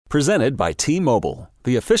Presented by T-Mobile,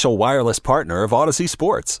 the official wireless partner of Odyssey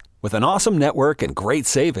Sports. With an awesome network and great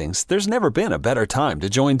savings, there's never been a better time to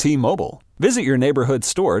join T-Mobile. Visit your neighborhood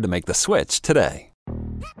store to make the switch today.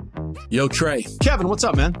 Yo, Trey. Kevin, what's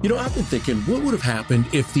up, man? You know, I've been thinking, what would have happened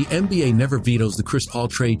if the NBA never vetoes the Chris Paul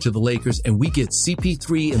trade to the Lakers and we get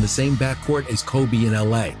CP3 in the same backcourt as Kobe in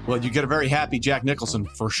LA? Well, you get a very happy Jack Nicholson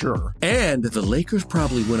for sure. And the Lakers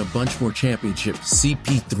probably win a bunch more championships.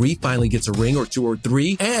 CP3 finally gets a ring or two or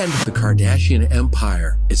three, and the Kardashian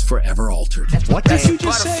empire is forever altered. What did you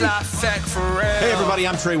just say? Hey, everybody,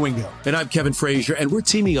 I'm Trey Wingo. And I'm Kevin Frazier, and we're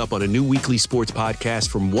teaming up on a new weekly sports podcast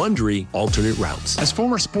from Wondery, Alternate Routes. As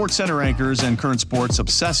former Sports Center anchors and current sports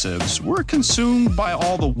obsessives, we're consumed by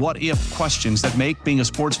all the what-if questions that make being a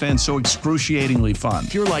sports fan so excruciatingly fun.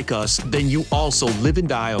 If you're like us, then you also live and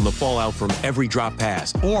die on the fallout from every drop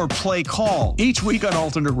pass. Or play call. Each week on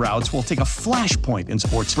Alternate Routes, we'll take a flashpoint in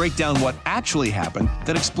sports, break down what actually happened,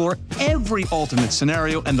 then explore every alternate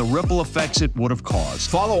scenario and the ripple effects it would have caused.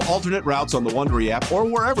 Follow Alternate Routes on the Wondery app or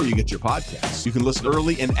wherever you get your podcasts. You can listen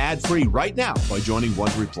early and ad-free right now by joining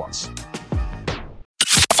Wondery Plus.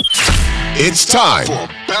 It's time for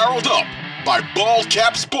Barreled Up by Bald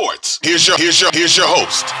Cap Sports. Here's your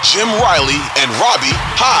host, Jim Riley and Robbie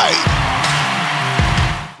Hyde.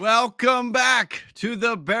 Welcome back to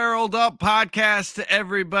the Barreled Up podcast,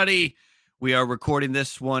 everybody. We are recording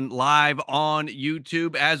this one live on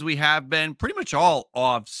YouTube, as we have been pretty much all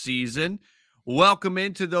off season. Welcome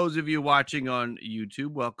into those of you watching on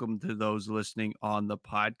YouTube. Welcome to those listening on the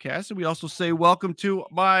podcast. And we also say welcome to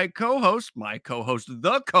my co-host,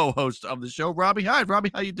 the co-host of the show, Robbie Hyde.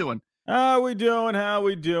 Robbie, how you doing? How we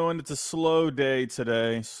doing? It's a slow day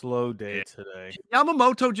today.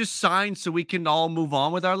 Yamamoto just signed so we can all move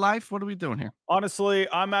on with our life. What are we doing here? Honestly,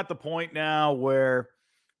 I'm at the point now where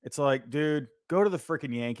it's like, dude, go to the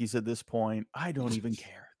freaking Yankees at this point. I don't even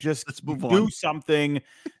care. Just let's move do on. Something.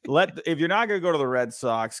 If you're not going to go to the Red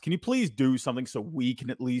Sox, can you please do something so we can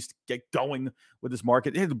at least get going with this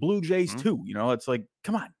market? Hey, the Blue Jays too. You know, it's like,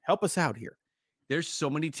 come on, help us out here. There's so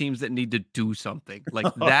many teams that need to do something.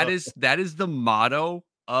 Like that is the motto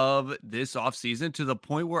of this offseason, to the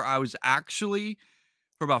point where I was actually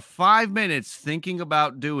for about 5 minutes thinking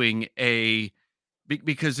about doing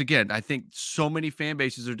because again, I think so many fan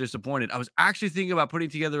bases are disappointed. I was actually thinking about putting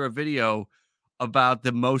together a video about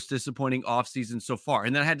the most disappointing offseason so far.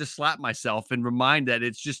 And then I had to slap myself and remind that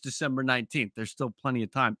it's just December 19th. There's still plenty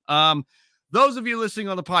of time. Those of you listening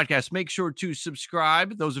on the podcast, make sure to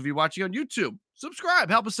subscribe. Those of you watching on YouTube, subscribe,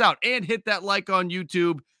 help us out, and hit that like on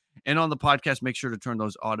YouTube. And on the podcast, make sure to turn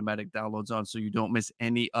those automatic downloads on so you don't miss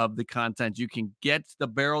any of the content. You can get the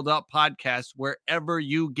Barreled Up podcast wherever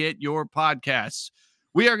you get your podcasts.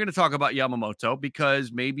 We are going to talk about Yamamoto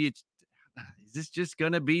because maybe is this just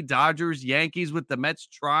going to be Dodgers, Yankees with the Mets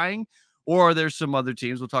trying, or are there some other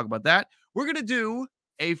teams? We'll talk about that. We're going to do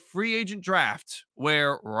a free agent draft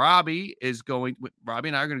where Robbie and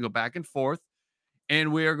I are going to go back and forth,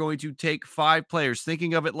 and we are going to take 5 players.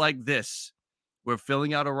 Thinking of it like this: we're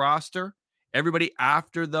filling out a roster. Everybody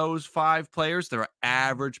after those 5 players, they're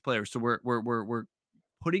average players. So we're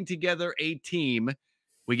putting together a team.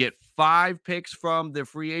 We get 5 picks from the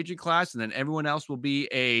free agent class, and then everyone else will be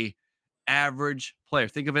a average player.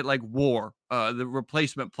 Think of it like the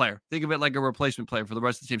replacement player. Think of it like a replacement player for the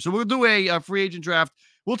rest of the team. So we'll do a free agent draft.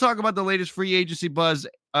 We'll talk about the latest free agency buzz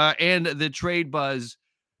and the trade buzz.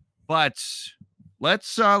 But let's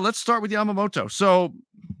start with Yamamoto. So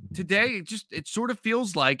today, it sort of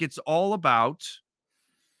feels like it's all about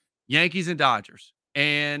Yankees and Dodgers.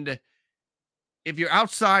 And if you're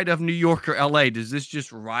outside of New York or LA, does this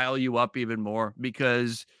just rile you up even more?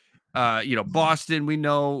 Because Boston, we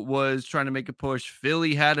know, was trying to make a push.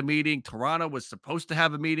 Philly had a meeting. Toronto was supposed to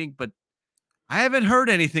have a meeting, but I haven't heard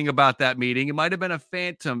anything about that meeting. It might have been a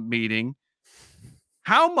phantom meeting.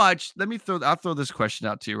 How much, I'll throw this question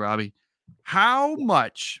out to you, Robbie. How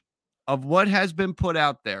much of what has been put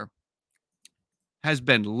out there has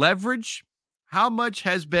been leverage? How much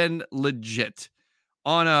has been legit?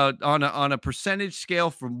 On a percentage scale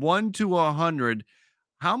from 1 to 100,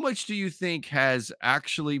 how much do you think has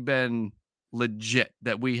actually been legit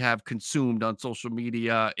that we have consumed on social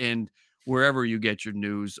media and wherever you get your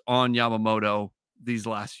news on Yamamoto these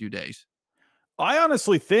last few days? I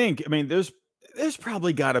honestly think, there's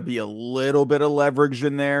probably got to be a little bit of leverage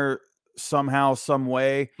in there somehow, some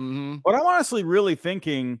way. Mm-hmm. But I'm honestly really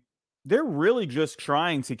thinking they're really just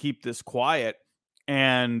trying to keep this quiet.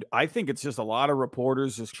 And I think it's just a lot of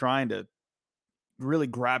reporters just trying to really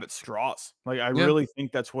grab at straws. I really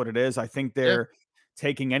think that's what it is. I think they're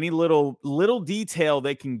taking any little detail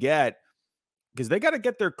they can get because they got to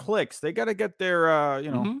get their clicks. They got to get their,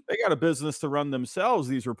 they got a business to run themselves,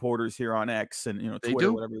 these reporters here on X and, They Twitter,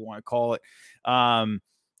 do. whatever you want to call it.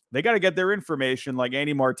 They got to get their information, like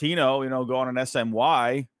Andy Martino, going on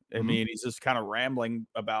SMY. I mean, he's just kind of rambling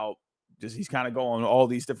about he's kind of going all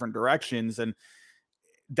these different directions. And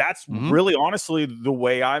that's really honestly the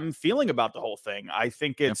way I'm feeling about the whole thing. I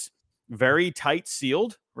think it's very tight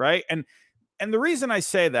sealed, right? And the reason I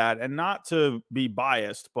say that, and not to be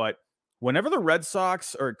biased, but whenever the Red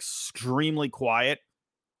Sox are extremely quiet,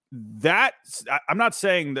 I'm not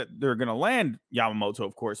saying that they're going to land Yamamoto,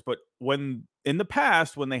 of course, but when in the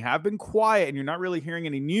past, when they have been quiet and you're not really hearing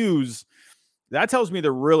any news, that tells me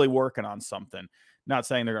they're really working on something. Not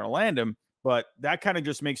saying they're going to land him, but that kind of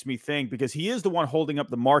just makes me think, because he is the one holding up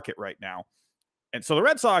the market right now. And so the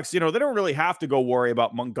Red Sox, they don't really have to go worry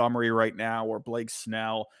about Montgomery right now or Blake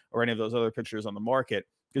Snell or any of those other pitchers on the market,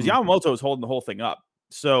 because Yamamoto is holding the whole thing up.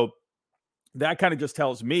 So that kind of just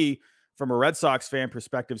tells me, from a Red Sox fan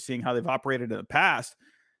perspective, seeing how they've operated in the past,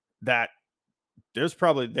 that they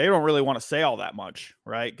don't really want to say all that much,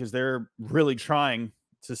 right? Because they're really trying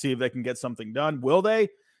to see if they can get something done. Will they?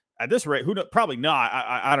 At this rate, probably not.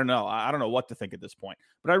 I don't know. I don't know what to think at this point.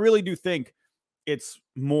 But I really do think it's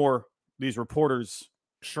more these reporters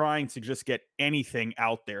trying to just get anything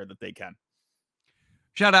out there that they can.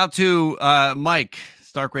 Shout out to Mike,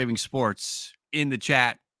 Stark Raving Sports, in the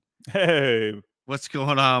chat. Hey, what's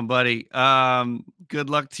going on, buddy?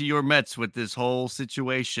 Good luck to your Mets with this whole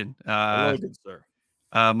situation. Hello, good sir.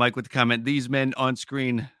 Mike with the comment: these men on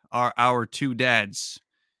screen are our two dads.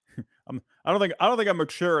 I don't think I'm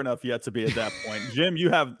mature enough yet to be at that point. Jim, you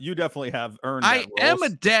definitely have earned that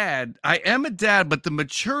I am a dad, but the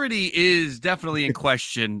maturity is definitely in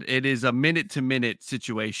question. It is a minute-to-minute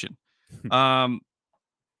situation. I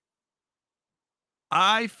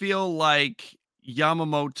feel like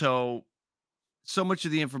Yamamoto, so much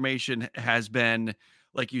of the information has been,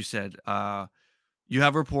 like you said, you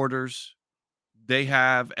have reporters, they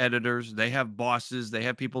have editors, they have bosses, they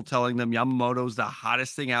have people telling them Yamamoto's the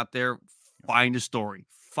hottest thing out there. Find a story,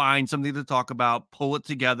 find something to talk about, pull it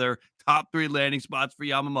together, top 3 landing spots for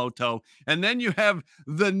Yamamoto. And then you have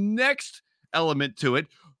the next element to it.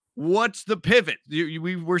 What's the pivot?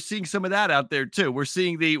 We're seeing some of that out there too. We're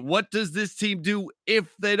seeing what does this team do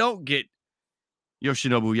if they don't get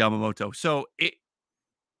Yoshinobu Yamamoto? So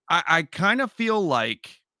I kind of feel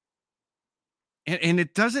like, and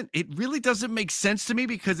it really doesn't make sense to me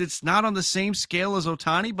because it's not on the same scale as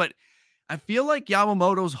Ohtani, but I feel like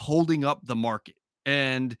Yamamoto's holding up the market.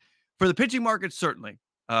 And for the pitching market, certainly.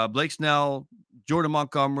 Blake Snell, Jordan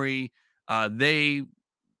Montgomery, they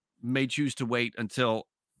may choose to wait until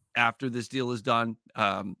after this deal is done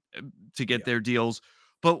to get their deals.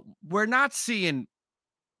 But we're not seeing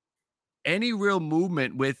any real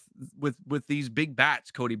movement with these big bats.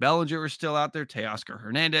 Cody Bellinger is still out there. Teoscar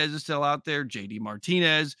Hernandez is still out there. JD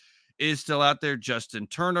Martinez is still out there. Justin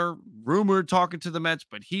Turner, rumored talking to the Mets,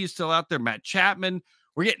 but he's still out there. Matt Chapman,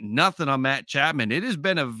 we're getting nothing on Matt Chapman. It has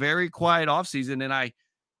been a very quiet offseason, and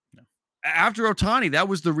after Ohtani, that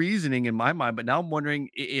was the reasoning in my mind, but now I'm wondering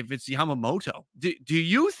if it's Yamamoto. Do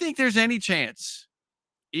you think there's any chance,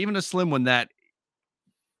 even a slim one, that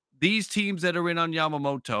these teams that are in on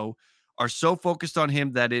Yamamoto are so focused on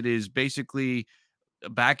him that it is basically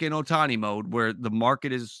back in Ohtani mode where the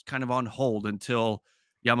market is kind of on hold until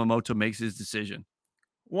Yamamoto makes his decision?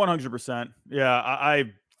 100%. Yeah,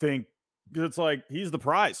 I think it's like he's the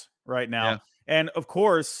prize right now. Yeah. And of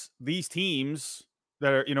course, these teams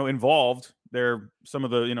that are, involved, they're some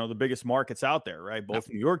of the, the biggest markets out there, right? Both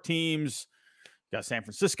New York teams, got San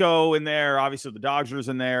Francisco in there, obviously the Dodgers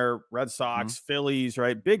in there, Red Sox, Phillies,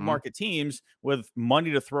 right? Big market teams with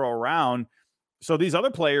money to throw around. So these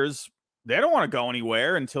other players, they don't want to go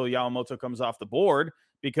anywhere until Yamamoto comes off the board,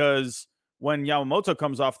 because when Yamamoto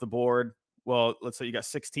comes off the board, well, let's say you got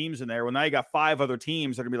 6 teams in there. Well, now you got 5 other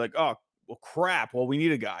teams that are going to be like, oh, well, crap. Well, we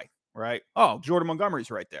need a guy, right? Oh, Jordan Montgomery's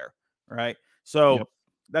right there, right? So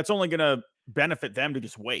that's only going to benefit them to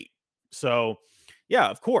just wait. So, yeah,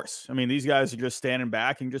 of course. I mean, these guys are just standing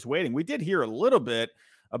back and just waiting. We did hear a little bit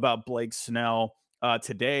about Blake Snell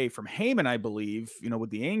today from Heyman, I believe, with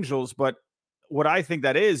the Angels. But what I think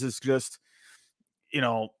that is just,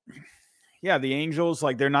 the Angels,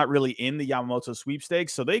 like, they're not really in the Yamamoto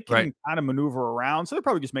sweepstakes, so they can kind of maneuver around. So they're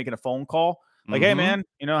probably just making a phone call like, hey, man,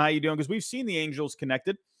 how you doing? Because we've seen the Angels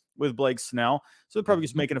connected with Blake Snell. So they're probably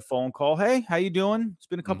just making a phone call. Hey, how you doing? It's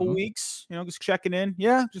been a couple weeks, just checking in.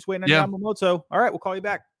 Yeah, just waiting on Yamamoto. All right, we'll call you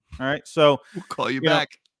back. All right, so we'll call you back.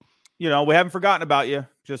 We haven't forgotten about you.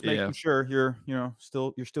 Just making sure you're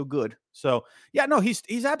still good. So yeah, no,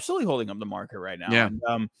 he's absolutely holding up the market right now. Yeah.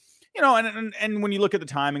 And, And when you look at the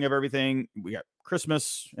timing of everything, we got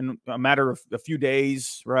Christmas in a matter of a few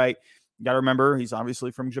days, right? You got to remember he's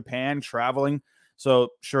obviously from Japan, traveling, so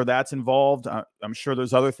sure that's involved. I'm sure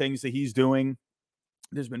there's other things that he's doing.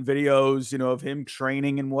 There's been videos, of him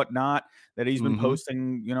training and whatnot that he's been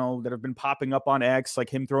posting, that have been popping up on X, like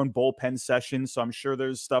him throwing bullpen sessions. So I'm sure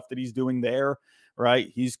there's stuff that he's doing there,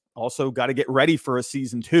 right? He's also got to get ready for a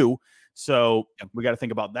season 2. So we got to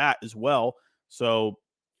think about that as well. So,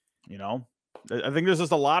 I think there's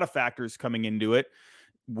just a lot of factors coming into it.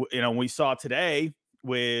 We saw today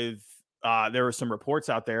with there were some reports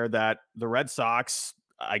out there that the Red Sox,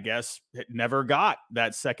 I guess, never got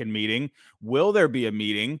that second meeting. Will there be a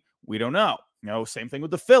meeting? We don't know. Same thing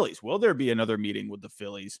with the Phillies. Will there be another meeting with the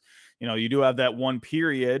Phillies? You do have that one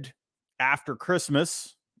period after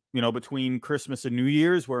Christmas, between Christmas and New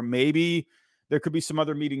Year's where maybe there could be some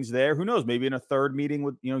other meetings there. Who knows? Maybe in a third meeting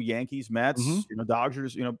with, Yankees, Mets,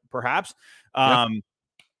 Dodgers, perhaps.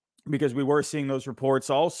 Because we were seeing those reports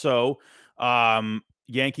also.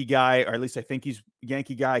 Yankee guy, or at least I think he's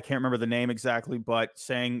Yankee guy. I can't remember the name exactly, but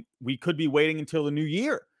saying we could be waiting until the new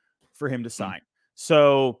year for him to sign.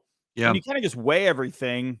 So when you kind of just weigh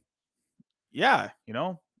everything,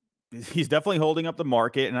 he's definitely holding up the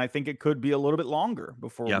market, and I think it could be a little bit longer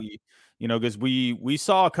before because we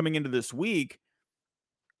saw coming into this week,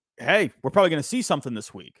 hey, we're probably going to see something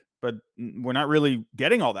this week, but we're not really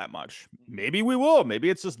getting all that much. Maybe we will. Maybe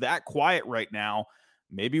it's just that quiet right now.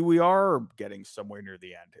 Maybe we are getting somewhere near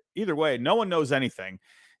the end. Either way, no one knows anything,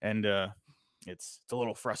 and it's a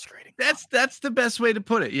little frustrating. That's the best way to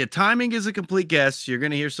put it. Yeah, timing is a complete guess. You're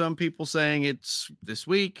going to hear some people saying it's this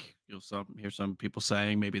week. You'll hear some people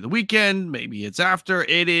saying maybe the weekend, maybe it's after.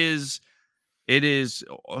 It is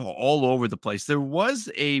all over the place. There was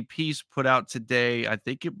a piece put out today. I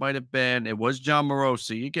think it was John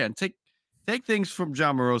Morosi. Again, take things from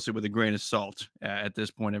John Morosi with a grain of salt at this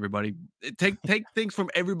point, everybody. Take things from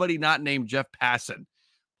everybody not named Jeff Passan.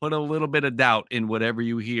 Put a little bit of doubt in whatever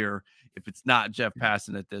you hear if it's not Jeff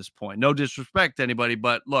Passan at this point. No disrespect to anybody,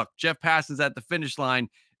 but look, Jeff Passan's at the finish line.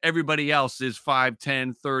 Everybody else is 5,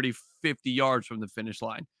 10, 30, 50 yards from the finish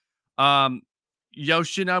line. Yoshinobu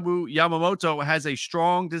Yamamoto has a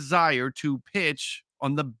strong desire to pitch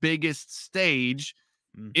on the biggest stage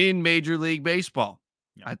in Major League Baseball.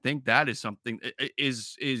 I think that is something.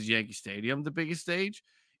 Is Yankee Stadium the biggest stage?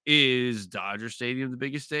 Is Dodger Stadium the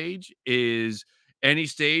biggest stage? Is any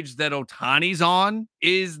stage that Ohtani's on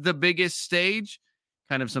is the biggest stage?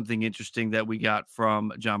 Kind of something interesting that we got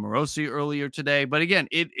from John Morosi earlier today. But again,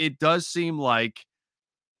 it does seem like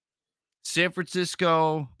San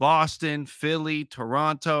Francisco, Boston, Philly,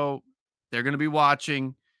 Toronto, they're going to be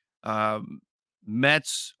watching.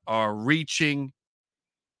 Mets are reaching.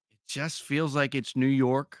 It just feels like it's New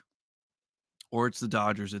York or it's the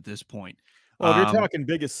Dodgers at this point. Well, if you're talking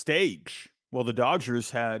biggest stage, well, the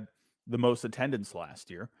Dodgers had the most attendance last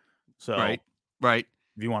year. So, right.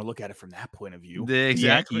 If you want to look at it from that point of view, exactly. The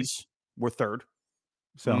Yankees were third.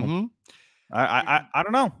 So, I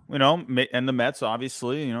don't know, and the Mets,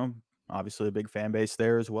 obviously, obviously a big fan base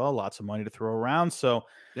there as well. Lots of money to throw around. So,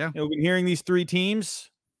 we've been hearing these three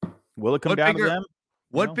teams. Will it come down to them?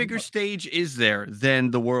 What bigger stage is there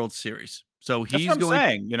than the World Series? So he's he's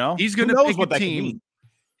going to pick a team.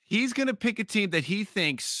 He's going to pick a team that he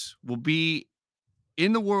thinks will be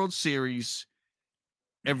in the World Series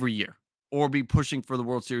every year or be pushing for the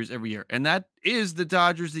World Series every year. And that is the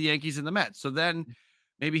Dodgers, the Yankees, and the Mets. So then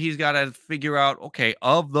maybe he's got to figure out, okay,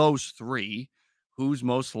 of those three, who's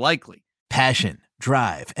most likely? Passion,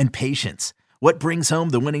 drive, and patience. What brings home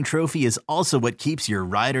the winning trophy is also what keeps your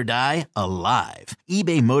ride or die alive.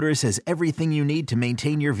 eBay Motors has everything you need to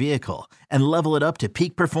maintain your vehicle and level it up to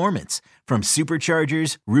peak performance, from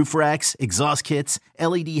superchargers, roof racks, exhaust kits,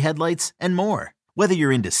 LED headlights, and more. Whether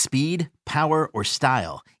you're into speed, power, or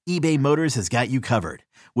style, eBay Motors has got you covered.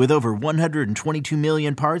 With over 122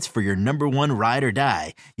 million parts for your number one ride or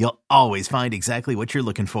die, you'll always find exactly what you're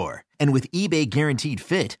looking for. And with eBay Guaranteed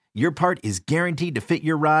Fit, your part is guaranteed to fit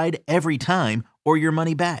your ride every time or your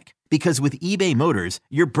money back. Because with eBay Motors,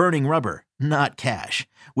 you're burning rubber, not cash.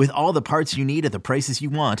 With all the parts you need at the prices you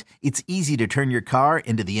want, it's easy to turn your car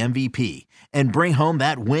into the MVP and bring home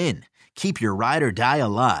that win. Keep your ride or die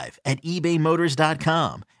alive at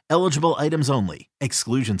ebaymotors.com. Eligible items only.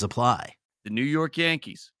 Exclusions apply. The New York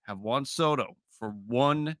Yankees have Juan Soto for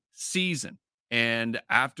one season. And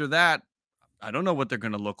after that, I don't know what they're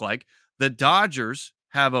going to look like. The Dodgers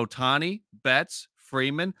have Ohtani, Betts,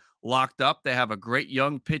 Freeman locked up. They have a great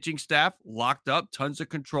young pitching staff locked up, tons of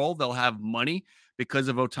control. They'll have money because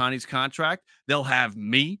of Ohtani's contract. They'll have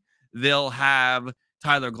me. They'll have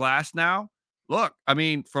Tyler Glass now. look, I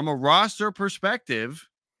mean, from a roster perspective,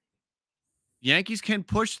 Yankees can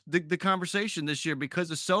push the conversation this year because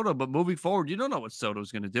of Soto, but moving forward, you don't know what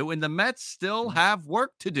Soto's going to do. And the Mets still have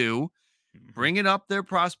work to do, bringing up their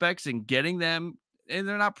prospects and getting them, and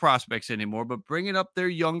they're not prospects anymore, but bringing up their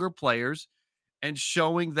younger players and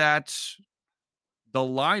showing that the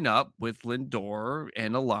lineup with Lindor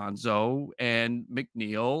and Alonso and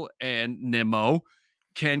McNeil and Nimmo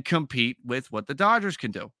can compete with what the Dodgers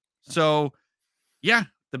can do. So, yeah,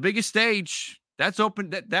 the biggest stage that's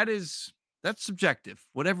open. That's subjective.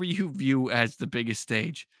 Whatever you view as the biggest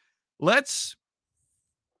stage. Let's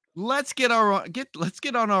get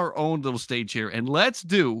on our own little stage here and let's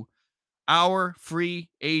do our free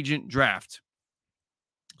agent draft.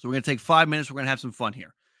 So we're going to take 5 minutes. We're going to have some fun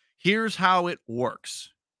here. Here's how it works.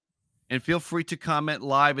 And feel free to comment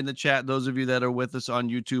live in the chat, those of you that are with us on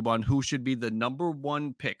YouTube, on who should be the number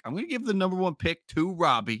one pick. I'm going to give the number one pick to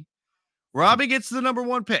Robbie. Robbie gets the number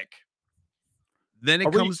one pick. Then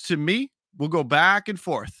it comes to me. We'll go back and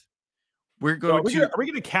forth. We're going to. Are we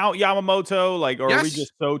going to count Yamamoto? Or yes. Are we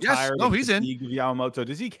just so tired? No, he's in. Of Yamamoto.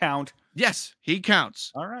 Does he count? Yes, he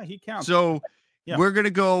counts. All right, he counts. So we're going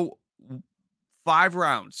to go 5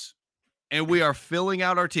 rounds, and we are filling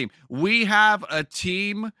out our team. We have a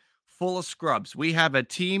team full of scrubs. We have a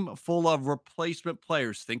team full of replacement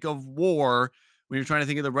players. Think of WAR when you're trying to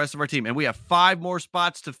think of the rest of our team. And we have 5 more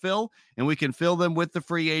spots to fill, and we can fill them with the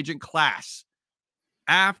free agent class.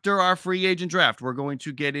 After our free agent draft, we're going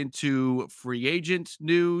to get into free agent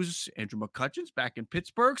news. Andrew McCutchen's back in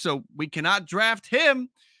Pittsburgh, so we cannot draft him.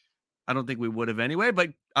 I don't think we would have anyway, but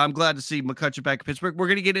I'm glad to see McCutchen back in Pittsburgh. We're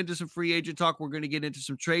going to get into some free agent talk. We're going to get into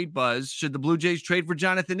some trade buzz. Should the Blue Jays trade for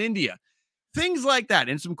Jonathan India? Things like that,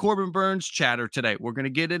 and some Corbin Burns chatter today. We're going to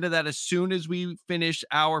get into that as soon as we finish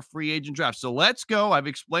our free agent draft. So let's go. I've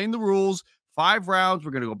explained the rules. 5 rounds.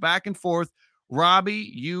 We're going to go back and forth.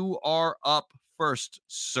 Robbie, you are up first,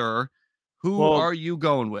 sir. Who are you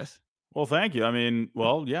going with? Well, thank you. I mean,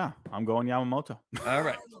 yeah, I'm going Yamamoto. All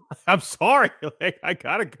right. I'm sorry. I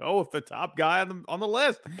got to go with the top guy on the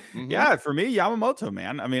list. Mm-hmm. Yeah, for me, Yamamoto,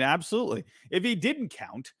 man. I mean, absolutely. If he didn't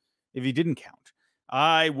count,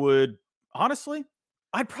 I would, honestly,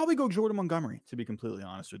 I'd probably go Jordan Montgomery, to be completely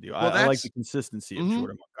honest with you. I like the consistency of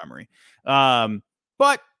Jordan Montgomery.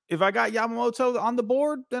 But if I got Yamamoto on the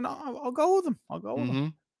board, then I'll go with him. With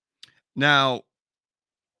him. Now,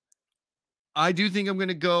 I do think I'm going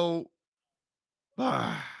to go.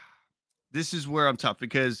 This is where I'm tough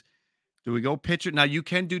because do we go pitcher? Now, you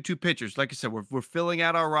can do 2 pitchers. Like I said, we're filling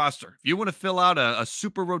out our roster. If you want to fill out a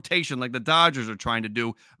super rotation like the Dodgers are trying to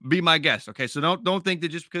do, be my guest. Okay, so don't think that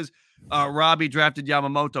just because Robbie drafted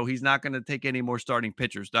Yamamoto, he's not going to take any more starting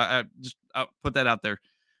pitchers. I'll put that out there.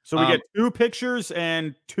 So we get 2 pitchers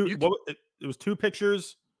and 2. It was 2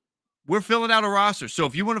 pitchers. We're filling out a roster. So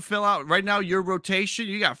if you want to fill out right now your rotation,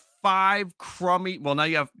 you got 5 crummy. Well, now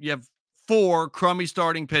you have 4 crummy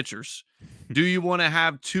starting pitchers. Do you want to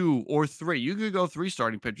have 2 or 3? You could go 3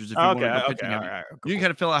 starting pitchers if you want to go pitching. Right, cool. You can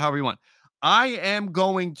kind of fill out however you want. I am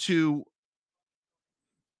going to.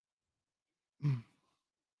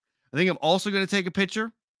 I think I'm also going to take a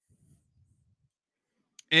pitcher.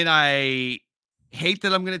 And I hate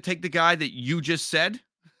that I'm going to take the guy that you just said,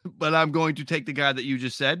 but I'm going to take the guy that you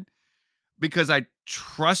just said because I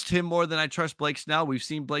trust him more than I trust Blake Snell. We've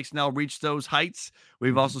seen Blake Snell reach those heights.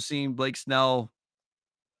 We've also seen Blake Snell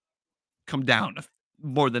come down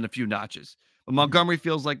more than a few notches. But Montgomery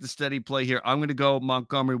feels like the steady play here. I'm going to go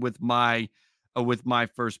Montgomery with my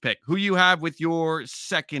first pick. Who you have with your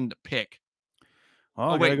second pick?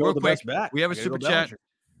 Wait, real quick. We have a super chat.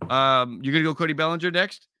 You're going to go Cody Bellinger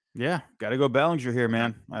next? Yeah, got to go Bellinger here,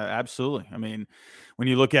 man. Absolutely. I mean, when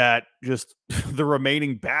you look at just the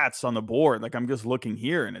remaining bats on the board, like I'm just looking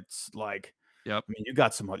here and it's like, yep. I mean, you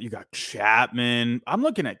got Chapman. I'm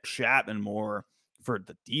looking at Chapman more for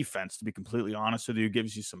the defense, to be completely honest with you.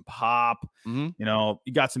 Gives you some pop. Mm-hmm. You know,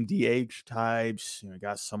 you got some DH types. You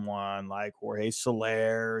got someone like Jorge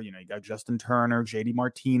Soler. You got Justin Turner, JD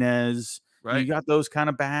Martinez. Right. You got those kind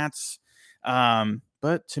of bats.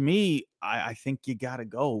 But to me, I think you got to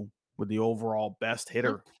go with the overall best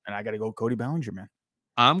hitter, and I got to go Cody Bellinger, man.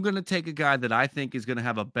 I'm going to take a guy that I think is going to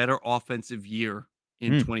have a better offensive year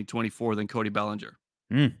in 2024 than Cody Bellinger.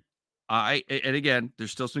 And again,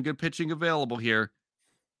 there's still some good pitching available here.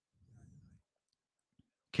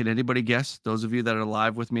 Can anybody guess? Those of you that are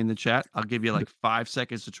live with me in the chat, I'll give you like 5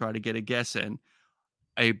 seconds to try to get a guess in.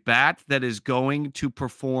 A bat that is going to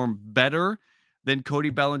perform better than Cody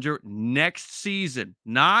Bellinger next season,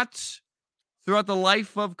 not throughout the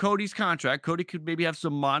life of Cody's contract. Cody could maybe have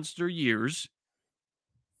some monster years.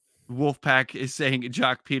 Wolfpack is saying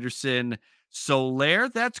Jock Peterson, Soler,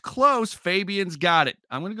 that's close. Fabian's got it.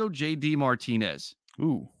 I'm going to go JD Martinez.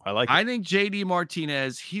 Ooh, I like it. I think JD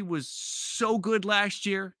Martinez, he was so good last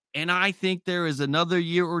year, and I think there is another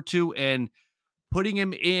year or two, and putting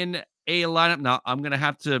him in a lineup. Now, I'm going to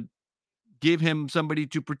have to give him somebody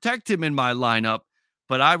to protect him in my lineup,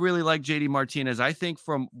 but I really like JD Martinez. I think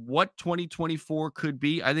from what 2024 could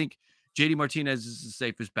be, I think JD Martinez is the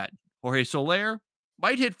safest bet. Jorge Soler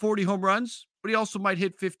might hit 40 home runs, but he also might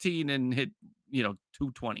hit 15 and hit,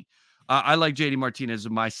 220. I like JD Martinez as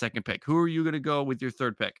my second pick. Who are you going to go with your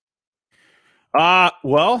third pick?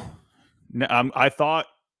 Well, I thought,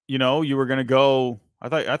 you were going to go. I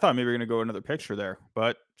thought maybe you were going to go another picture there,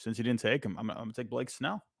 but since you didn't take him, I'm going to take Blake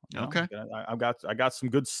Snell. Okay. I got some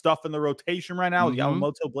good stuff in the rotation right now with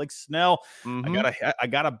Yamamoto, Blake Snell. I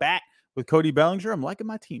got a bat with Cody Bellinger. I'm liking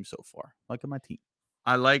my team so far.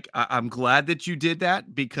 I'm glad that you did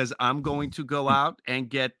that, because I'm going to go out and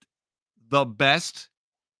get the best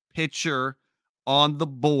pitcher on the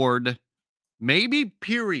board, maybe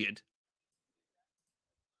period.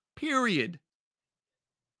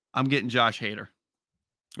 I'm getting Josh Hader.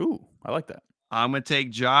 Ooh, I like that. I'm going to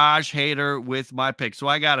take Josh Hader with my pick. So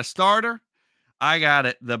I got a starter. I got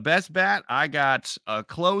it. The best bat. I got a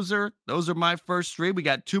closer. Those are my first three. We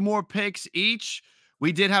got 2 more picks each.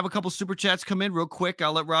 We did have a couple super chats come in real quick.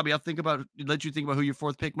 I'll let Robbie, let you think about who your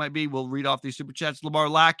fourth pick might be. We'll read off these super chats. Lamar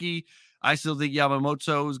Lackey. I still think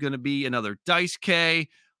Yamamoto is going to be another Dice K.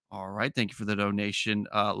 All right. Thank you for the donation.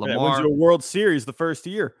 Lamar. Yeah, wins you a World Series the first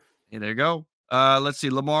year. Hey, there you go. Let's see.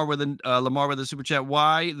 Lamar with a super chat.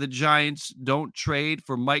 Why the Giants don't trade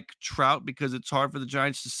for Mike Trout? Because it's hard for the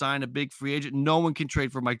Giants to sign a big free agent. No one can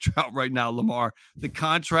trade for Mike Trout right now, Lamar. The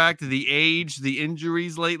contract, the age, the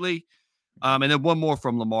injuries lately. And then one more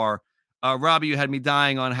from Lamar. Robbie, you had me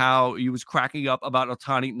dying on how you was cracking up about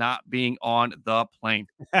Ohtani not being on the plane.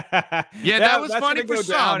 Yeah, that was funny for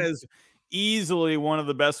some. Down as easily one of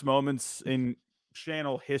the best moments in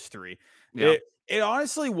channel history. Yeah. It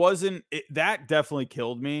honestly wasn't. That definitely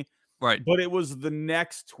killed me. Right. But it was the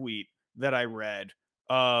next tweet that I read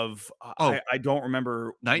of. I don't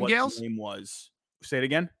remember Nightingale's? what the name was. Say it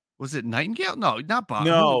again. Was it Nightingale? No, not Bob.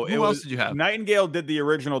 No. Who else did you have? Nightingale did the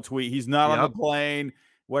original tweet. He's not on the plane.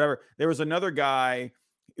 Whatever. There was another guy.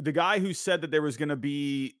 The guy who said that there was going to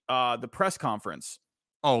be the press conference.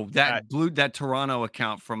 Oh, that Toronto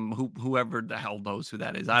account from whoever the hell knows who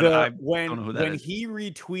that is. I don't know who that is. When he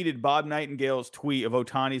retweeted Bob Nightingale's tweet of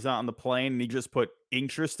Ohtani's not on the plane and he just put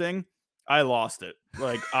interesting, I lost it.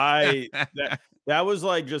 Like that was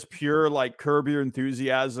like just pure like Curb Your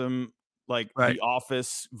Enthusiasm, like The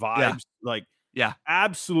Office vibes.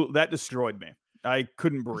 Absolutely, that destroyed me. I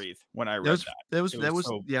couldn't breathe when I read that. That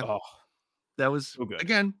was so good.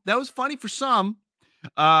 Again, that was funny for some.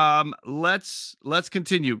 Let's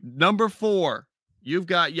continue. Number 4, you've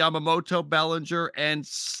got Yamamoto, Bellinger, and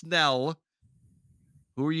Snell.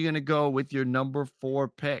 Who are you going to go with your number 4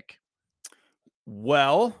 pick?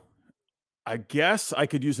 Well, I guess I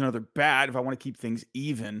could use another bat if I want to keep things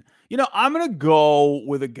even. I'm going to go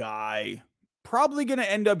with a guy probably going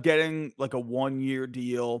to end up getting like a 1-year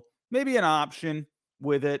deal, maybe an option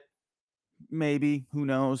with it. Maybe, who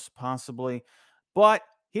knows, possibly. But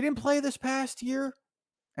he didn't play this past year.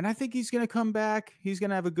 And I think he's going to come back. He's going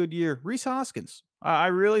to have a good year. Rhys Hoskins. I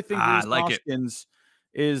really think Rhys Hoskins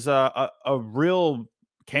is a real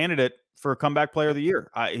candidate for a comeback player of the year.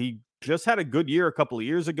 He just had a good year a couple of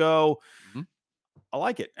years ago. Mm-hmm. I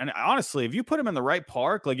like it. And honestly, if you put him in the right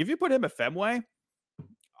park, like if you put him at Fenway,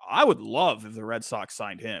 I would love if the Red Sox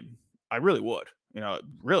signed him. I really would.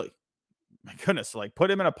 Really. My goodness, like put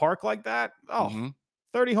him in a park like that. Oh,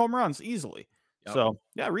 30 home runs easily. Yep. So,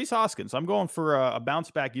 yeah, Rhys Hoskins. I'm going for a bounce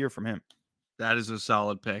back year from him. That is a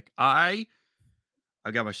solid pick. I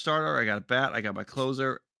got my starter. I got a bat. I got my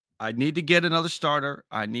closer. I need to get another starter.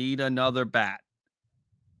 I need another bat.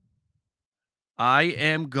 I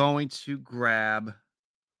am going to grab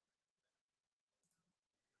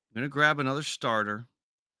another starter.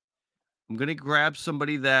 I'm going to grab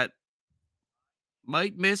somebody that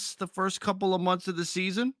might miss the first couple of months of the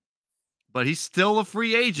season, but he's still a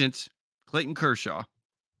free agent. Clayton Kershaw.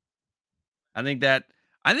 I think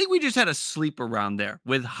we just had a sleep around there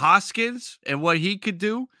with Hoskins and what he could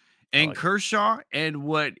do, and Kershaw and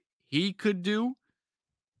what he could do.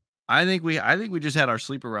 I think we just had our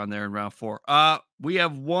sleep around there in round 4. We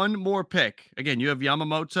have one more pick. Again, you have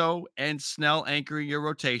Yamamoto and Snell anchoring your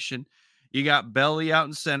rotation. You got Belly out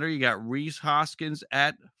in center. You got Rhys Hoskins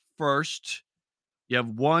at first. You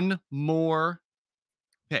have one more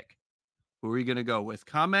pick. Who are you going to go with?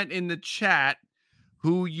 Comment in the chat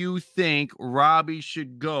who you think Robbie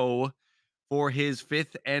should go for his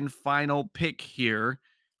 5th and final pick here.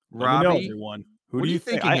 Let me know, Robbie, everyone. what Do are you you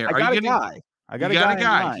think? thinking here? I Are got you a gonna guy. I you got a got a guy in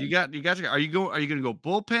guy. mind. You got your guy. Are you gonna go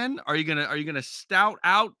bullpen? Are you gonna stout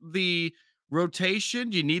out the rotation?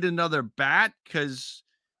 Do you need another bat? Because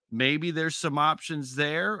maybe there's some options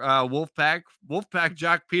there. Wolfpack,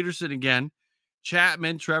 Jock Peterson again.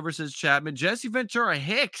 Chapman, Trevor says Chapman. Jesse Ventura,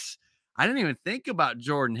 Hicks. I didn't even think about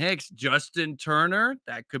Jordan Hicks. Justin Turner,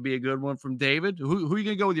 that could be a good one from David. Who are you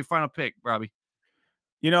gonna go with your final pick, Robbie?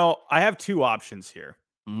 I have 2 options here.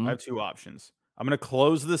 I Mhm. have 2 options. I'm going to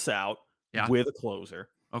close this out Yeah. with a closer.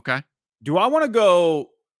 Okay. Do I want to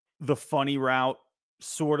go the funny route,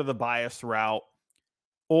 sort of the biased route,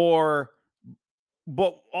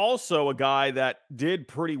 but also a guy that did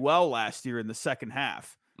pretty well last year in the second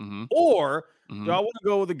half? Mm-hmm. Or do Mm-hmm. I want to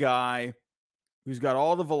go with a guy who's got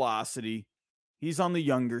all the velocity? He's on the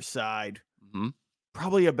younger side, Mm-hmm.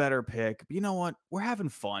 probably a better pick. But you know what? We're having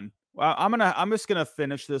fun. I'm just gonna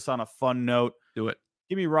finish this on a fun note. Do it.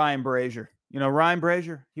 Give me Ryan Brazier. Ryan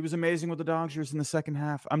Brazier, he was amazing with the Dodgers in the second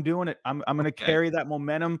half. I'm doing it. I'm going to carry that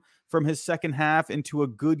momentum from his second half into a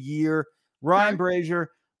good year. Ryan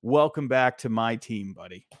Brazier, welcome back to my team,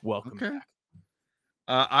 buddy. Welcome back.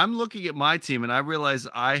 I'm looking at my team, and I realize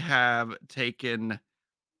I have taken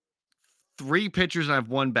 3 pitchers and I have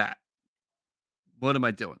 1 bat. What am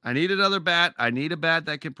I doing? I need another bat. I need a bat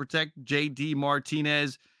that can protect JD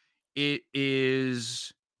Martinez. It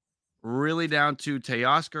is really down to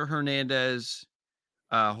Teoscar Hernandez,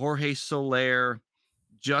 Jorge Soler,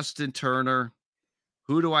 Justin Turner.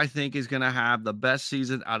 Who do I think is going to have the best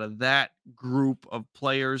season out of that group of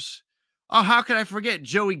players? Oh, how could I forget?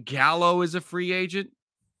 Joey Gallo is a free agent.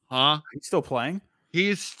 Huh? He's still playing? He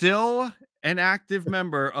is still an active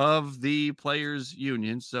member of the Players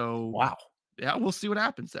Union. So, wow. Yeah, we'll see what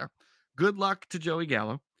happens there. Good luck to Joey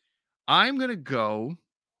Gallo. I'm going to go.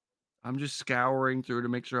 I'm just scouring through to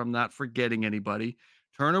make sure I'm not forgetting anybody.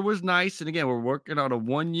 Turner was nice. And again, we're working on a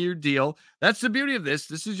 1-year deal. That's the beauty of this.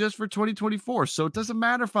 This is just for 2024. So it doesn't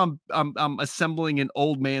matter if I'm assembling an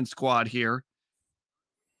old man squad here.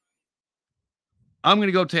 I'm going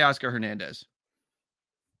to go Teoscar Hernandez.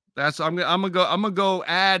 I'm gonna go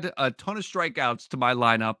add a ton of strikeouts to my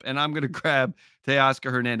lineup, and I'm gonna grab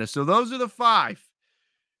Teoscar Hernandez. So those are the 5.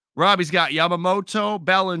 Robbie's got Yamamoto,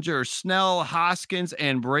 Bellinger, Snell, Hoskins,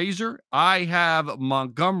 and Brazier. I have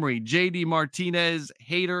Montgomery, JD Martinez,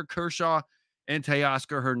 Hader, Kershaw, and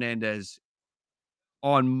Teoscar Hernandez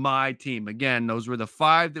on my team. Again, those were the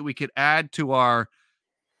 5 that we could add to our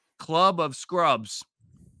club of scrubs.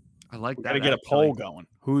 I like that. Got to get a poll going.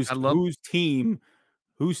 Whose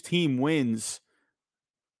team wins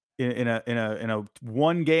in a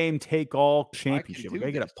 1-game take all championship? We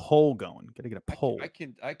gotta get a poll going. Gotta get a poll. I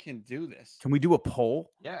can do this. Can we do a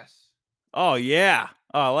poll? Yes. Oh yeah.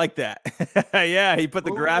 Oh, I like that. Yeah, he put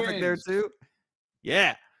the graphic there too.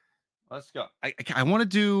 Yeah. Let's go. I want to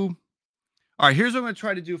do. All right, here's what I'm going to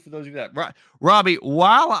try to do for those of you that Robbie,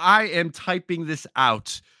 while I am typing this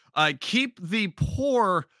out, keep the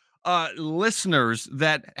poor listeners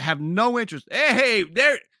that have no interest. Hey,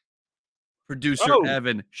 there. Producer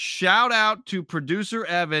Evan, shout out to producer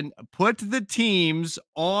Evan. Put the teams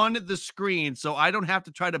on the screen so I don't have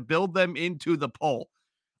to try to build them into the poll.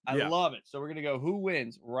 I love it. So we're going to go who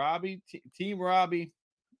wins. Robbie, Team Robbie.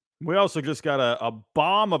 We also just got a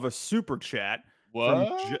bomb of a super chat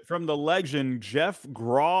from the legend Jeff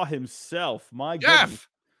Graw himself. My goodness.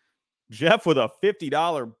 Jeff with a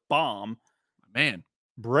 $50 bomb. Man.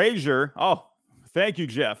 Brazier. Oh, thank you,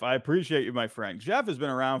 Jeff. I appreciate you, my friend. Jeff has been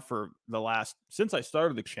around for since I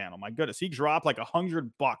started the channel. My goodness, he dropped like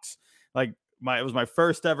 $100. Like it was my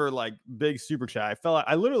first ever like big super chat.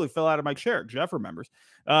 I literally fell out of my chair. Jeff remembers.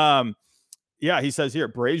 Yeah, he says here,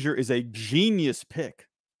 Brazier is a genius pick.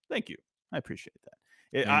 Thank you. I appreciate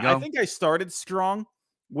that. I think I started strong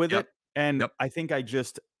with it, and I think I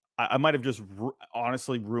might have just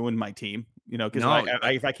honestly ruined my team, because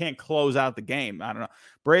if I can't close out the game, I don't know.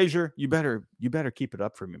 Brazier, you better keep it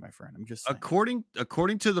up for me, my friend. I'm just saying.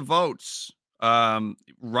 According to the votes,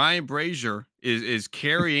 Ryan Brazier is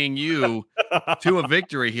carrying you to a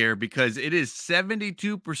victory here because it is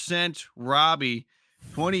 72% Robbie,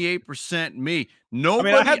 28% me.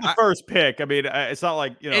 Nobody. I had the first pick. It's not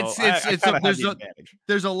like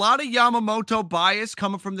there's a lot of Yamamoto bias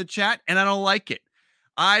coming from the chat, and I don't like it.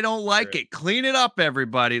 it. Clean it up,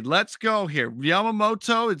 everybody. Let's go here.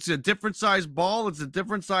 Yamamoto, it's a different size ball. It's a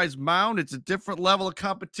different size mound. It's a different level of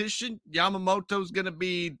competition. Yamamoto's going to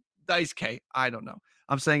be Dice K. I don't know.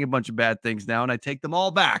 I'm saying a bunch of bad things now, and I take them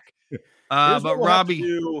all back. But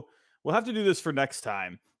Robbie, we'll have to do this for next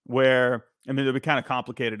time where, it'll be kind of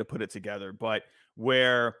complicated to put it together, but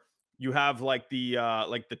where you have like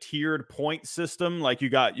the tiered point system. Like you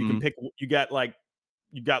can pick, you got like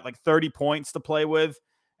 30 points to play with,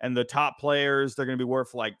 and the top players, they're going to be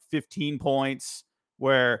worth like 15 points,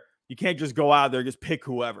 where you can't just go out there, just pick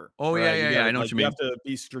whoever. Oh, right? yeah. I know what you You mean. have to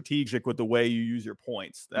be strategic with the way you use your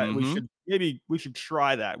points. That we should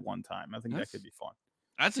try that one time. I think that could be fun.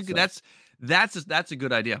 That's a good, that's a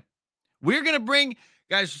good idea. We're going to bring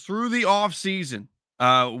guys through the off season.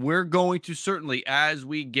 We're going to certainly, as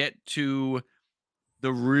we get to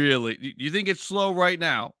you think it's slow right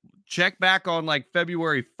now? Check back on like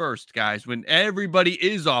February 1st, guys, when everybody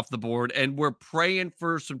is off the board and we're praying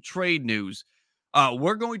for some trade news.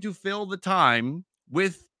 We're going to fill the time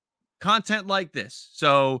with content like this.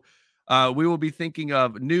 So we will be thinking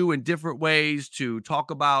of new and different ways to talk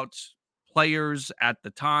about players at the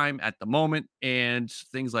time, at the moment, and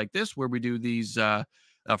things like this, where we do these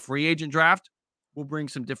free agent draft. We'll bring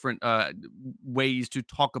some different ways to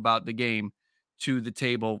talk about the game to the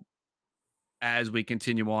table as we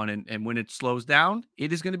continue on. And when it slows down,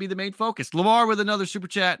 it is going to be the main focus. Lamar with another super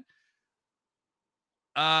chat.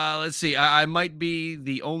 Let's see. I might be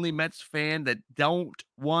the only Mets fan that don't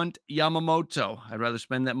want Yamamoto. I'd rather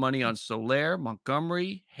spend that money on Soler,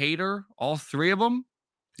 Montgomery, Hader, all three of them.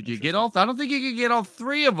 Could you get all? I don't think you could get all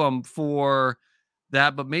three of them for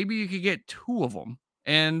that, but maybe you could get two of them.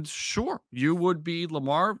 And sure, you would be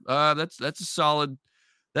Lamar. That's a solid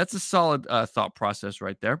thought process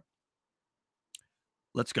right there.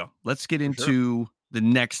 Let's go. Let's get into the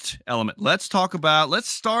next element. Let's start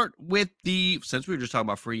with since we were just talking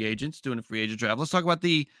about free agents, doing a free agent draft, let's talk about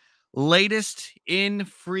the latest in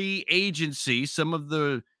free agency, some of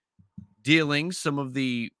the dealings, some of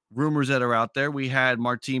the rumors that are out there. We had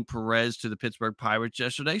Martin Perez to the Pittsburgh Pirates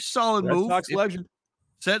yesterday. Solid move. Red Sox legend.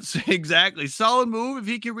 Exactly. Solid move. If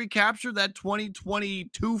he can recapture that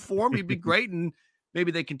 2022 form, he'd be great. And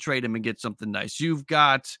maybe they can trade him and get something nice.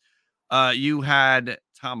 You had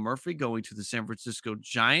Tom Murphy going to the San Francisco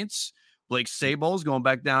Giants. Blake Sabol's going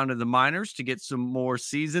back down to the minors to get some more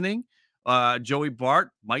seasoning. Joey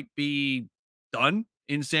Bart might be done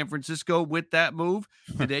in San Francisco with that move.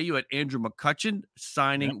 Today, you had Andrew McCutchen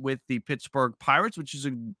signing with the Pittsburgh Pirates, which is,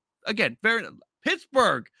 again, very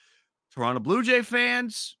Pittsburgh. Toronto Blue Jay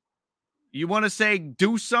fans, you want to say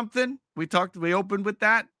do something? We opened with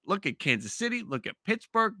that. Look at Kansas City. Look at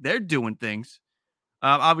Pittsburgh. They're doing things.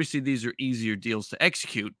 Obviously, these are easier deals to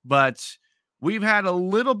execute, but we've had a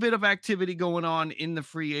little bit of activity going on in the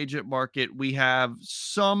free agent market. We have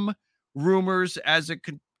some rumors as it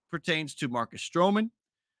pertains to Marcus Stroman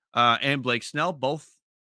and Blake Snell, both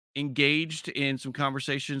engaged in some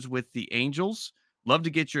conversations with the Angels. Love to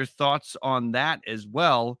get your thoughts on that as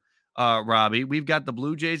well, Robbie. We've got the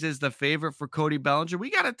Blue Jays as the favorite for Cody Bellinger. We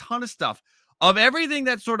got a ton of stuff. Of everything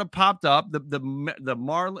that sort of popped up, the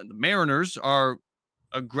Mariners are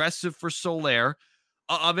aggressive for Soler.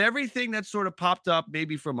 Of everything that sort of popped up,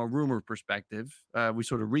 maybe from a rumor perspective, we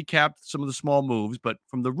sort of recapped some of the small moves, but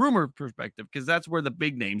from the rumor perspective, because that's where the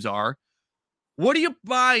big names are. What are you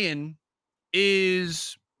buying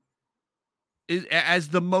is as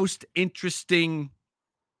the most interesting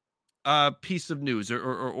piece of news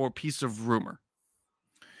or piece of rumor?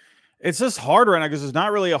 It's just hard right now because there's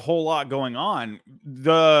not really a whole lot going on.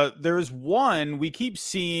 There's one, we keep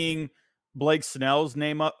seeing Blake Snell's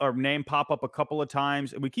name pop up a couple of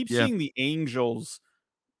times, and we keep seeing the Angels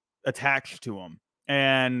attached to him.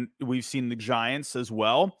 And we've seen the Giants as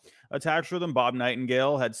well attached to them. Bob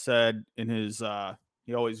Nightingale had said in his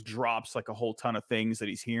he always drops like a whole ton of things that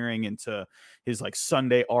he's hearing into his like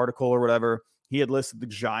Sunday article or whatever. He had listed the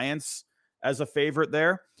Giants as a favorite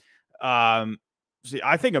there. See,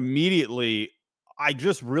 I think immediately I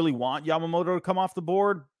just really want Yamamoto to come off the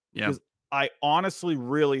board because I honestly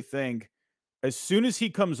really think as soon as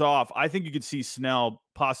he comes off, I think you could see Snell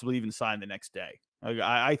possibly even sign the next day. Like,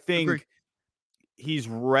 I think he's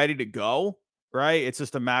ready to go, right? It's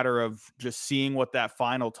just a matter of just seeing what that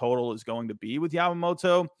final total is going to be with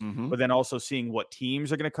Yamamoto, but then also seeing what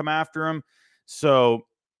teams are going to come after him. So,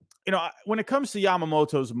 when it comes to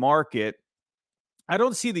Yamamoto's market, I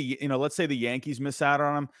don't see let's say the Yankees miss out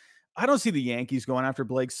on him. I don't see the Yankees going after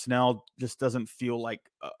Blake Snell. Just doesn't feel like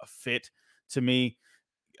a fit to me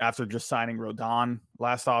after just signing Rodon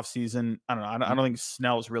last offseason. I don't know. I don't think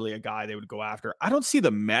Snell is really a guy they would go after. I don't see the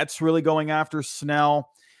Mets really going after Snell.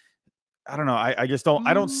 I don't know. I just don't.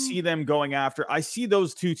 I don't see them going after. I see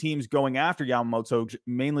those two teams going after Yamamoto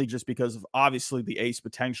mainly just because of obviously the ace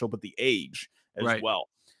potential, but the age as well.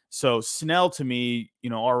 So Snell, to me,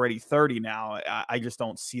 already 30 now, I just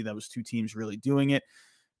don't see those two teams really doing it.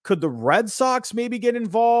 Could the Red Sox maybe get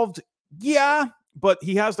involved? Yeah, but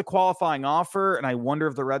he has the qualifying offer, and I wonder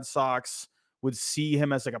if the Red Sox would see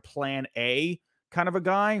him as like a plan A kind of a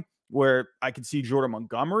guy, where I could see Jordan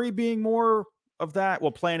Montgomery being more of that.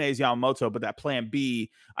 Well, plan A is Yamamoto, but that plan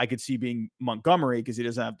B I could see being Montgomery because he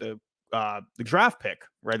doesn't have the draft pick,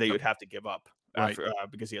 right? That you would have to give up Right. after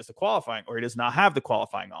because he has the qualifying, or he does not have the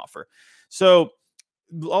qualifying offer. So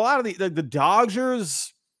a lot of the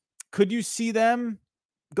Dodgers, could you see them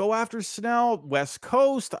go after Snell? West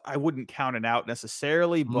Coast, I wouldn't count it out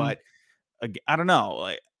necessarily, Mhm. but I don't know.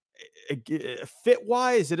 Like fit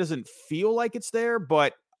wise, it doesn't feel like it's there,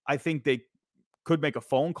 but I think they could make a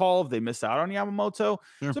phone call if they miss out on Yamamoto.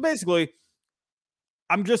 Sure. So basically,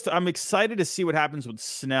 I'm excited to see what happens with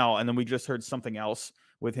Snell, and then we just heard something else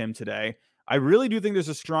with him today. I really do think there's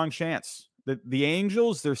a strong chance that the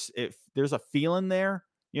Angels, there's a feeling there,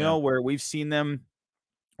 Yeah. where we've seen them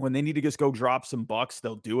when they need to just go drop some bucks,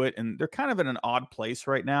 they'll do it. And they're kind of in an odd place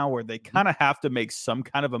right now where they Mhm. kind of have to make some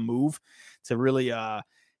kind of a move to really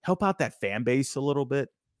help out that fan base a little bit.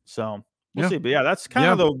 So we'll Yeah. see. But yeah, that's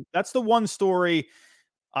kind of that's the one story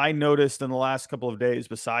I noticed in the last couple of days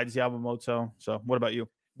besides Yamamoto. So what about you?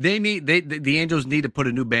 The Angels need to put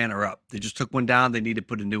a new banner up. They just took one down. They need to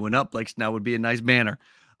put a new one up. Like Snell would be a nice banner.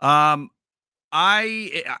 Um,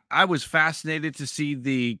 I was fascinated to see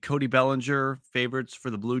the Cody Bellinger favorites for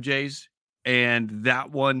the Blue Jays, and that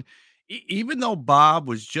one, even though Bob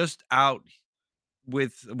was just out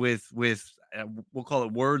with we'll call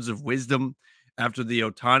it words of wisdom after the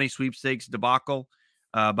Otani sweepstakes debacle,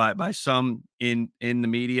 by some in the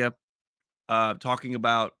media, talking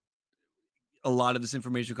about a lot of this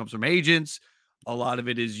information comes from agents. A lot of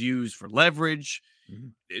it is used for leverage.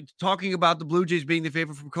 Mhm. It's talking about the Blue Jays being the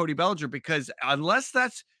favorite from Cody Bellinger, because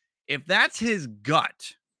if that's his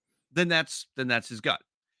gut, then that's his gut.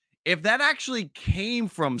 If that actually came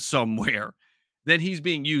from somewhere, then he's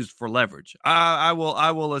being used for leverage. I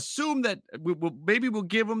will assume that we'll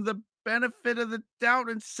give him the benefit of the doubt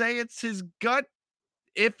and say it's his gut.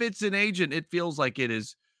 If it's an agent, it feels like it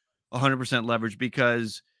is 100% leverage,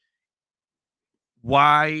 because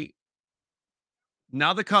why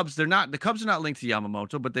now the Cubs are not linked to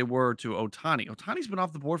Yamamoto, but they were to Otani. Otani's been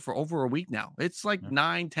off the board for over a week now. It's like Yeah.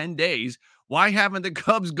 9-10 days. Why haven't the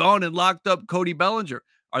Cubs gone and locked up Cody Bellinger?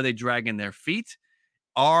 Are they dragging their feet?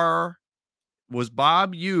 Are Was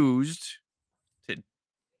Bob used to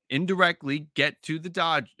indirectly get to the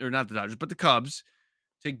Dodge or not the Dodgers, but the Cubs,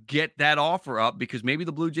 to get that offer up, because maybe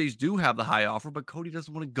the Blue Jays do have the high offer, but Cody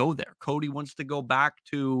doesn't want to go there. Cody wants to go back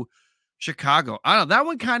to Chicago. I don't know. That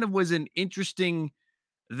one kind of was interesting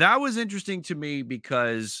to me,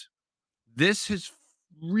 because this has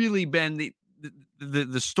really been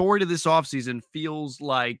the story to this offseason. Feels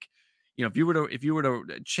like, if you were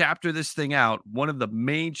to chapter this thing out, one of the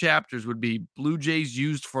main chapters would be Blue Jays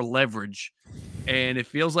used for leverage, and it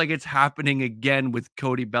feels like it's happening again with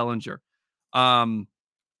Cody Bellinger. Um,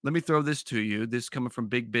 Let me throw this to you. This coming from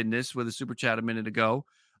Big Business with a super chat a minute ago.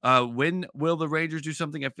 When will the Rangers do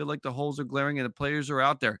something? I feel like the holes are glaring and the players are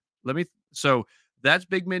out there. So that's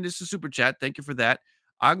Big Business, a super chat. Thank you for that.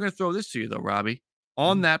 I'm going to throw this to you though, Robbie.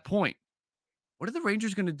 On Mhm. that point, what are the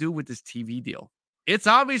Rangers going to do with this TV deal? It's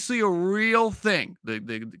obviously a real thing.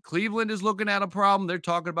 The Cleveland is looking at a problem. They're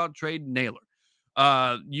talking about trading Naylor.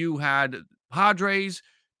 You had Padres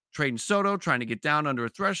trading Soto, trying to get down under a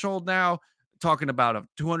threshold now, talking about a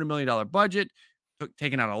 $200 million budget,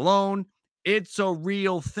 taking out a loan. It's a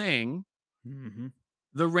real thing. Mhm.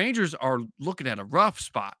 The Rangers are looking at a rough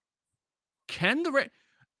spot.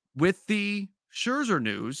 With the Scherzer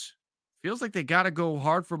news, feels like they got to go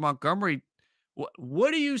hard for Montgomery.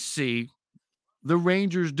 What do you see the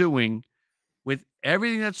Rangers doing with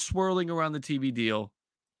everything that's swirling around the TV deal,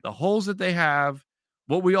 the holes that they have,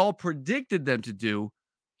 what we all predicted them to do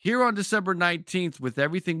here on December 19th, with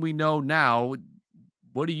everything we know now?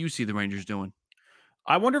 What do you see the Rangers doing?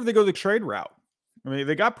 I wonder if they go the trade route. I mean,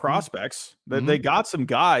 they got Mhm. prospects. They Mhm. got some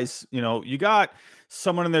guys. You got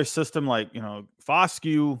someone in their system like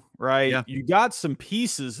Foscue, right? Yeah. You got some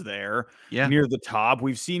pieces there Yeah. near the top.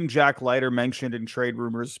 We've seen Jack Leiter mentioned in trade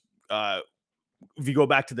rumors. If you go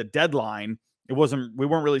back to the deadline, we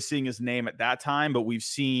weren't really seeing his name at that time, but we've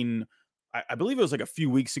seen. I believe it was like a few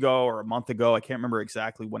weeks ago or a month ago. I can't remember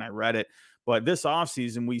exactly when I read it, but this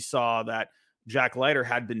offseason we saw that Jack Leiter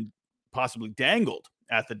had been possibly dangled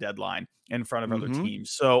at the deadline in front of other Mhm.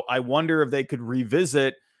 teams. So I wonder if they could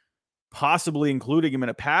revisit possibly including him in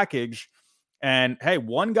a package. And hey,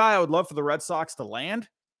 one guy I would love for the Red Sox to land.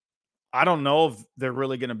 I don't know if they're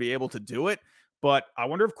really going to be able to do it, but I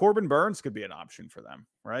wonder if Corbin Burns could be an option for them,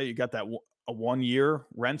 right? You got that a 1 year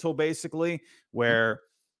rental basically, Yep. where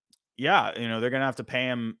yeah, they're going to have to pay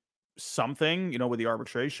him something, with the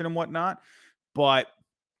arbitration and whatnot. But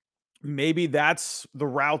maybe that's the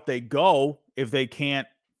route they go if they can't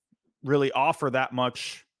really offer that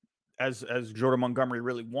much as Jordan Montgomery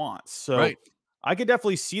really wants. So Right. I could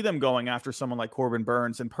definitely see them going after someone like Corbin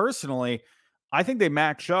Burns. And personally, I think they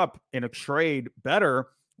match up in a trade better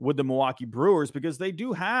with the Milwaukee Brewers because they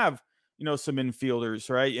do have, some infielders,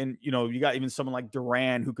 right? And, you got even someone like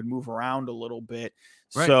Duran who could move around a little bit.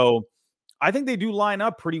 Right. So I think they do line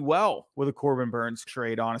up pretty well with a Corbin Burns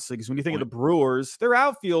trade, honestly, because when you think of the Brewers, their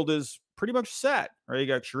outfield is pretty much set, right? You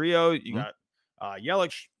got Chiriot, you got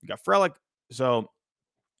Yelich, you got Frelick. So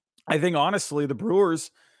I think, honestly, the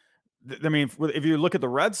Brewers, I mean, if you look at the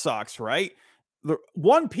Red Sox, right? The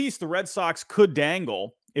one piece the Red Sox could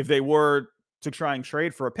dangle if they were to try and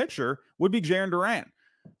trade for a pitcher would be Jarren Duran.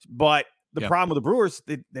 But the problem with the Brewers,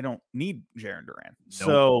 they don't need Jarren Duran. Nope.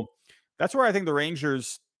 So that's where I think the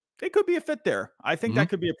Rangers, they could be a fit there. I think that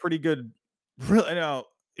could be a pretty good, really,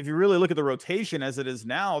 if you really look at the rotation as it is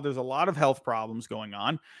now, there's a lot of health problems going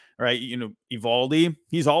on, right? Evaldi,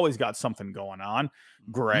 he's always got something going on.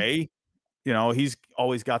 Gray, he's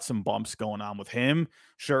always got some bumps going on with him.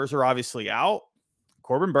 Scherzer obviously out.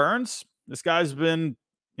 Corbin Burns, this guy's been,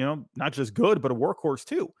 not just good, but a workhorse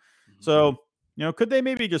too. So, could they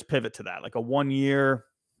maybe just pivot to that, like a 1 year,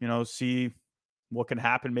 see what can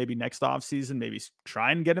happen maybe next offseason, maybe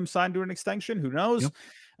try and get him signed to an extension. Who knows? Yep.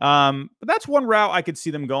 But that's one route I could see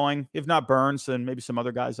them going. If not Burns, then maybe some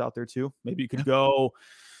other guys out there too. Maybe you could go,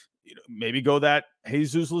 maybe go that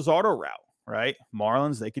Jesus Luzardo route, right?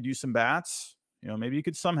 Marlins, they could use some bats. Maybe you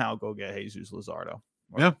could somehow go get Jesus Luzardo.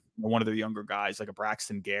 Or one of the younger guys, like a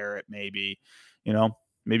Braxton Garrett, maybe.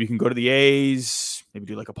 Maybe you can go to the A's, maybe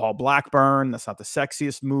do like a Paul Blackburn. That's not the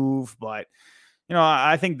sexiest move, but,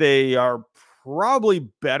 I think they are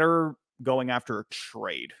probably better going after a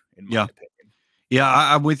trade, in my opinion. Yeah,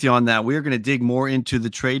 I'm with you on that. We're going to dig more into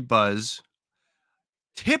the trade buzz.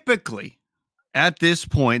 Typically, at this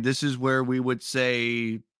point, this is where we would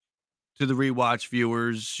say to the rewatch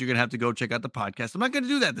viewers, you're going to have to go check out the podcast. I'm not going to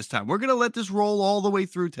do that this time. We're going to let this roll all the way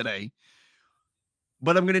through today.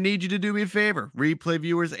 But I'm going to need you to do me a favor, replay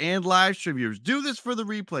viewers and live stream viewers. Do this for the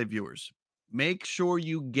replay viewers. Make sure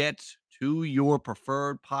you get to your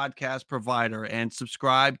preferred podcast provider and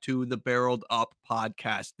subscribe to the Barreled Up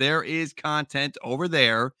podcast. There is content over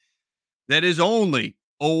there that is only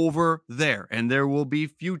over there. And there will be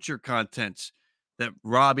future contents that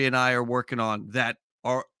Robbie and I are working on that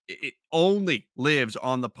it only lives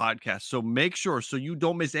on the podcast. So make sure so you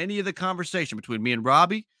don't miss any of the conversation between me and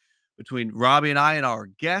Robbie, between Robbie and I and our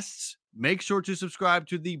guests. Make sure to subscribe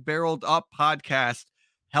to the Barreled Up podcast.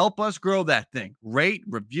 Help us grow that thing. Rate,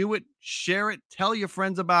 review it, share it, tell your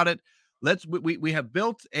friends about it. We have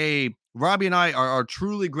built Robbie and I are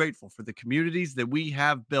truly grateful for the communities that we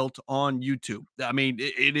have built on YouTube. I mean,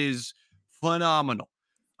 it is phenomenal.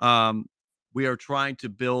 We are trying to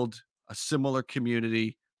build a similar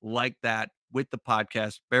community like that with the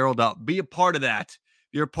podcast, Barreled Up. Be a part of that.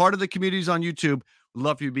 You're a part of the communities on YouTube. We'd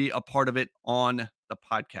love you to be a part of it on the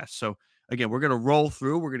podcast. So again, we're going to roll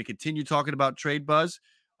through. We're going to continue talking about trade buzz.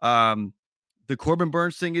 The Corbin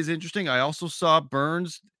Burns thing is interesting. I also saw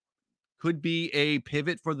Burns could be a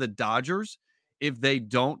pivot for the Dodgers if they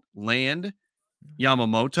don't land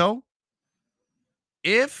Yamamoto.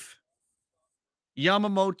 If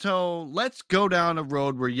Yamamoto, let's go down a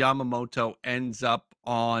road where Yamamoto ends up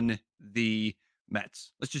on the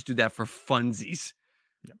Mets. Let's just do that for funsies.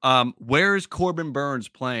 Where is Corbin Burns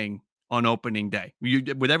playing on opening day?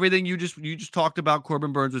 With everything you just talked about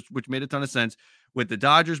Corbin Burns, which made a ton of sense, with the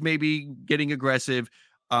Dodgers maybe getting aggressive.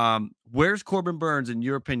 Where's Corbin Burns in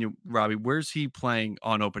your opinion, Robbie? Where's he playing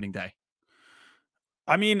on opening day?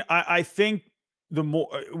 I mean, I think the more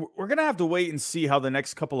we're going to have to wait and see how the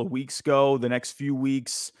next couple of weeks go, the next few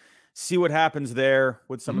weeks, see what happens there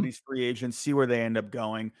with some of these free agents, see where they end up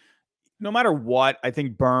going. No matter what, I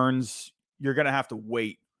think Burns, you're going to have to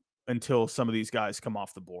wait until some of these guys come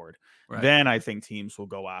off the board. Right. Then I think teams will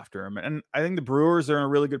go after him. And I think the Brewers are in a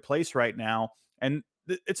really good place right now. And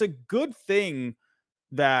it's a good thing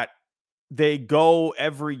that they go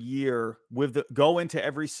every year go into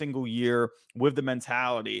every single year with the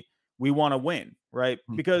mentality, we want to win, right?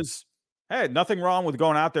 Because, hey, nothing wrong with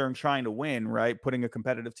going out there and trying to win, right? Putting a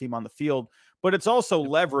competitive team on the field, but it's also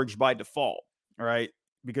leverage by default, right?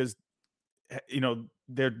 Because,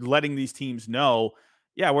 they're letting these teams know,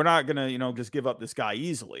 yeah, we're not going to, just give up this guy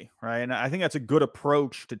easily, right? And I think that's a good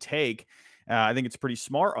approach to take. I think it's pretty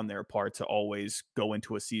smart on their part to always go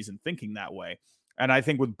into a season thinking that way. And I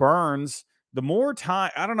think with Burns, the more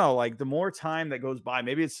time, I don't know, like the more time that goes by,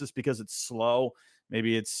 maybe it's just because it's slow.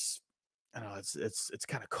 Maybe it's, I don't know, it's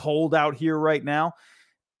kind of cold out here right now.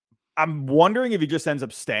 I'm wondering if he just ends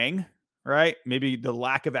up staying, right? Maybe the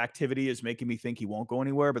lack of activity is making me think he won't go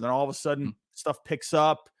anywhere, but then all of a sudden stuff picks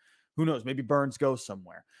up. Who knows? Maybe Burns goes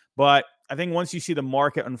somewhere. But I think once you see the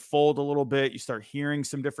market unfold a little bit, you start hearing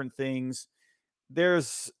some different things.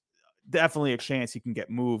 There's definitely a chance he can get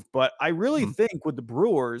moved. But I really think with the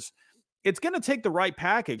Brewers, it's going to take the right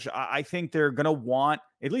package. I think they're going to want,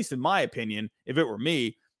 at least in my opinion, if it were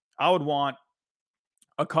me, I would want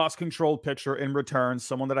a cost controlled pitcher in return,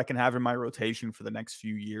 someone that I can have in my rotation for the next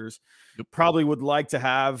few years. Probably would like to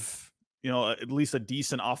have, at least a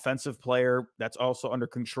decent offensive player that's also under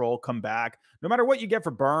control come back. No matter what you get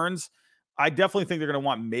for Burns, I definitely think they're going to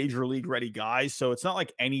want major league ready guys. So it's not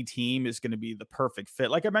like any team is going to be the perfect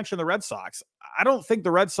fit. Like I mentioned, the Red Sox, I don't think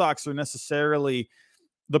the Red Sox are necessarily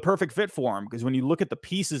the perfect fit for him, because when you look at the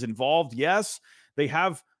pieces involved, yes, they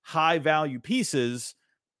have high value pieces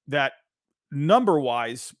that number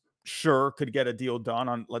wise, sure, could get a deal done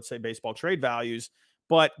on, let's say, baseball trade values,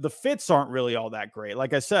 but the fits aren't really all that great.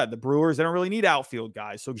 Like I said, the Brewers, they don't really need outfield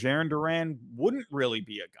guys. So Jaron Duran wouldn't really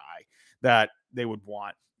be a guy that they would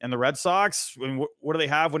want. And the Red Sox, I mean, what do they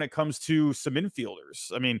have when it comes to some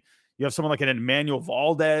infielders? I mean, you have someone like an Emmanuel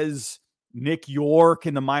Valdez, Nick York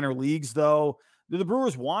in the minor leagues, though. Do the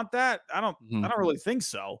Brewers want that? I don't really think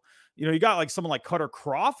so. You got like someone like Cutter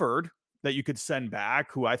Crawford that you could send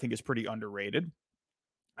back, who I think is pretty underrated.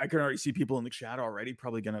 I can already see people in the chat already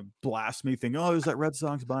probably going to blast me, thinking, oh, there's that Red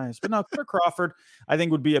Sox bias. But no, Cutter Crawford, I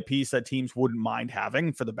think, would be a piece that teams wouldn't mind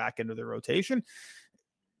having for the back end of their rotation.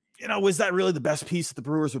 Was that really the best piece that the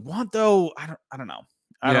Brewers would want, though? I don't know.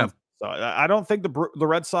 I don't think the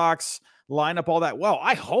Red Sox line up all that well.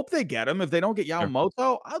 I hope they get him. If they don't get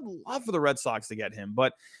Yamamoto, I'd love for the Red Sox to get him.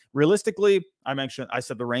 But realistically, I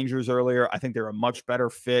said the Rangers earlier. I think they're a much better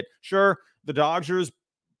fit. Sure, the Dodgers,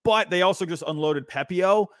 but they also just unloaded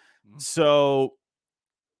Pepio. So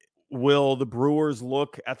will the Brewers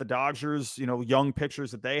look at the Dodgers, young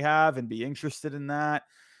pitchers that they have and be interested in that?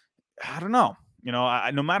 I don't know.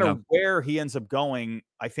 No matter where he ends up going,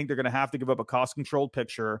 I think they're going to have to give up a cost-controlled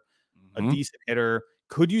pitcher, a decent hitter.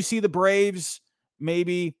 Could you see the Braves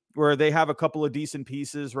maybe where they have a couple of decent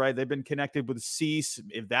pieces, right? They've been connected with Cease.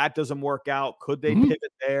 If that doesn't work out, could they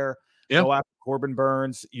pivot there? Go after Corbin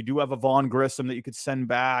Burns. You do have a Vaughn Grissom that you could send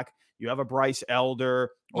back. You have a Bryce Elder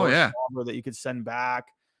or a Schwarber that you could send back.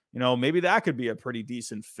 Maybe that could be a pretty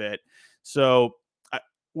decent fit. So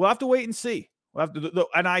we'll have to wait and see. We'll have to,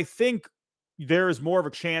 and I think there is more of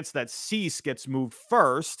a chance that Cease gets moved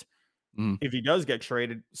first if he does get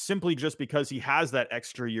traded, simply just because he has that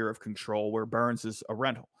extra year of control where Burns is a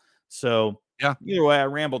rental. So either way, I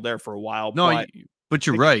rambled there for a while. No, but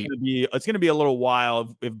you're right. It's going to be a little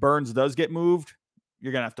while. If Burns does get moved,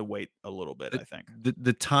 you're going to have to wait a little bit, I think.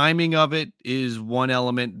 The timing of it is one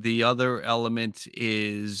element. The other element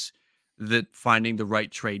is that finding the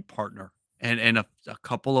right trade partner. And a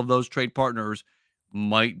couple of those trade partners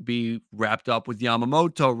might be wrapped up with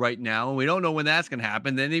Yamamoto right now. And we don't know when that's going to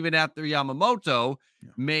happen. Then even after Yamamoto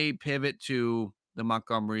may pivot to the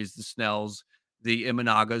Montgomerys, the Snells, the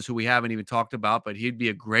Imanagas, who we haven't even talked about, but he'd be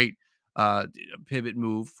a great pivot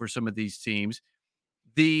move for some of these teams.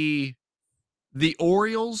 The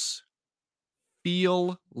Orioles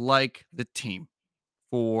feel like the team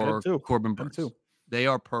for Corbin Burns. They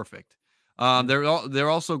are perfect. They're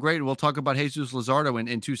also great. And we'll talk about Jesus Luzardo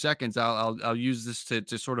in 2 seconds. I'll use this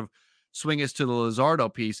to sort of swing us to the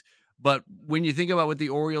Luzardo piece. But when you think about what the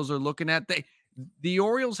Orioles are looking at, the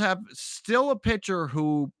Orioles have still a pitcher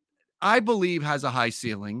who I believe has a high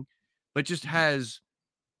ceiling, but just has,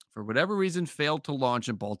 for whatever reason, failed to launch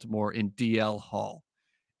in Baltimore in DL Hall.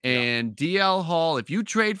 And DL Hall, if you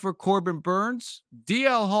trade for Corbin Burns,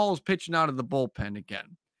 DL Hall is pitching out of the bullpen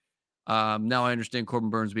again. Now I understand Corbin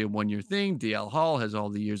Burns be a one-year thing. DL Hall has all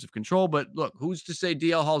the years of control, but look, who's to say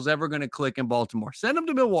DL Hall's ever going to click in Baltimore? Send him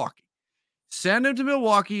to Milwaukee. Send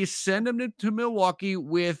him to Milwaukee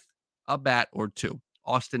with a bat or two.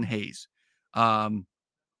 Austin Hayes.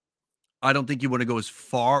 I don't think you want to go as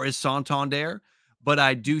far as Santander, but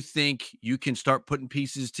I do think you can start putting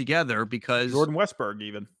pieces together because Jordan Westberg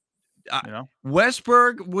even.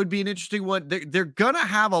 Westberg would be an interesting one. They're going to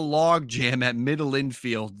have a log jam at middle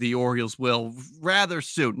infield. The Orioles will rather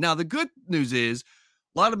soon. Now, the good news is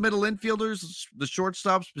a lot of middle infielders, the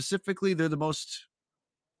shortstop specifically, they're the most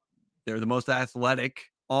athletic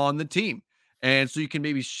on the team. And so you can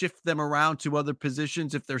maybe shift them around to other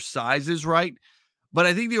positions if their size is right. But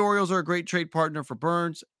I think the Orioles are a great trade partner for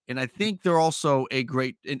Burns. And I think they're also a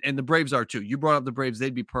great, and the Braves are too. You brought up the Braves.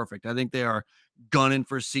 They'd be perfect. I think they are gunning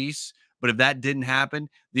for Cease, But if that didn't happen,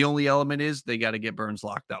 the only element is they got to get Burns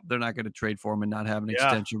locked up. They're not going to trade for him and not have an Yeah,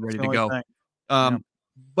 extension that's ready the to only go. thing. Yeah.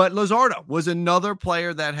 But Luzardo was another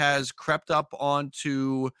player that has crept up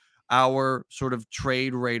onto our sort of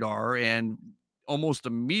trade radar, and almost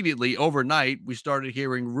immediately overnight, we started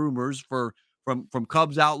hearing rumors from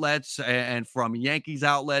Cubs outlets and from Yankees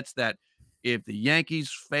outlets that if the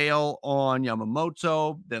Yankees fail on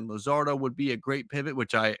Yamamoto, then Luzardo would be a great pivot,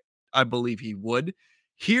 which I believe he would.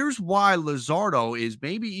 Here's why Luzardo is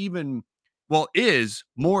maybe even is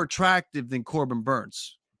more attractive than Corbin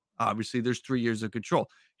Burns. Obviously, there's 3 years of control.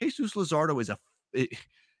 Jesus Luzardo is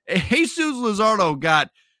Jesus Luzardo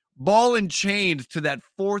got ball and chained to that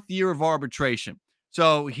 4th year of arbitration.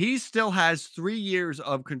 So he still has 3 years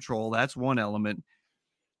of control. That's one element.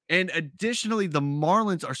 And additionally, the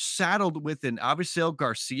Marlins are saddled with an Avisail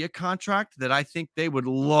Garcia contract that I think they would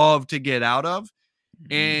love to get out of.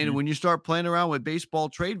 And when you start playing around with baseball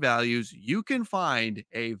trade values, you can find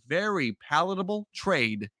a very palatable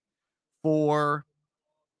trade for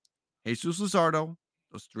Jesus Luzardo,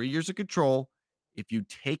 those 3 years of control. If you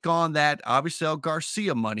take on that Avisail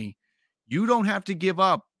Garcia money, you don't have to give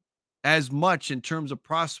up as much in terms of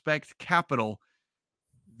prospect capital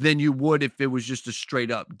than you would if it was just a straight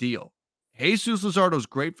up deal. Jesus Luzardo is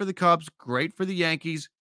great for the Cubs, great for the Yankees,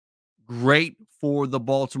 great for the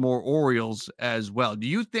Baltimore Orioles as well. Do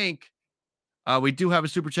you think we do have a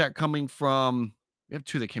super chat coming from, we have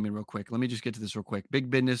 2 that came in real quick. Let me just get to this real quick. Big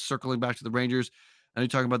Business circling back to the Rangers. I know you're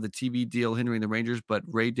talking about the TV deal hindering the Rangers, but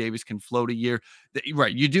Ray Davis can float a year.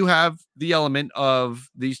 Right. You do have the element of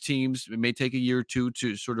these teams. It may take a year or two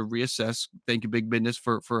to sort of reassess. Thank you, Big Business,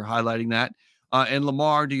 for highlighting that. And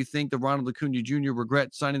Lamar, do you think that Ronald Acuna Jr.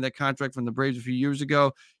 regrets signing that contract from the Braves a few years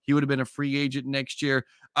ago? He would have been a free agent next year.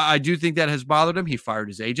 I do think that has bothered him. He fired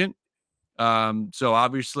his agent. So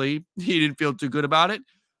obviously he didn't feel too good about it.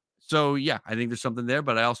 So yeah, I think there's something there,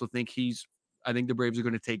 but I also think I think the Braves are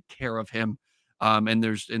going to take care of him. And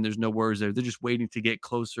there's no worries there. They're just waiting to get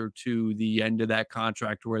closer to the end of that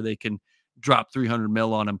contract where they can drop 300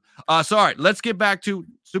 mil on him. So all right, let's get back to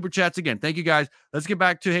super chats again. Thank you guys. Let's get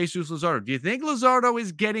back to Jesus Luzardo. Do you think Luzardo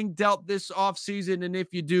is getting dealt this offseason? And if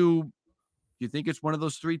you do you think it's one of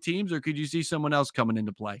those 3 teams, or could you see someone else coming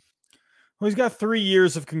into play? Well, he's got 3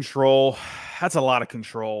 years of control. That's a lot of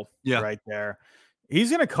control right there. He's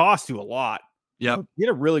going to cost you a lot. Yeah. He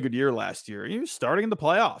had a really good year last year. He was starting in the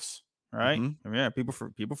playoffs, right? I mean, yeah, people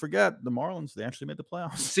forget the Marlins. They actually made the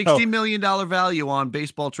playoffs. $60 million value on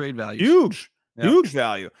baseball trade value. Huge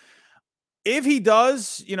value. If he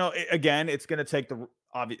does, again, it's going to take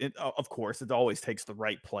of course, it always takes the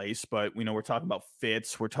right place, but we're talking about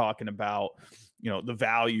fits. We're talking about, the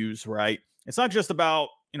values, right? It's not just about,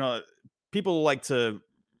 people like to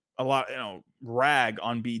rag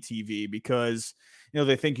on BTV because,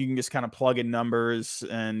 they think you can just kind of plug in numbers,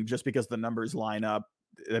 and just because the numbers line up,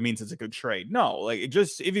 that means it's a good trade. No, like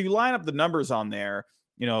if you line up the numbers on there,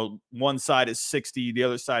 one side is 60, the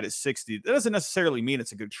other side is 60. That doesn't necessarily mean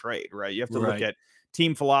it's a good trade, right? You have to look at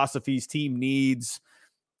team philosophies, team needs.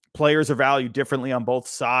 Players are valued differently on both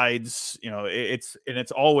sides.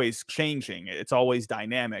 It's always changing. It's always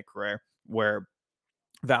dynamic, right? Where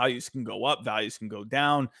values can go up, values can go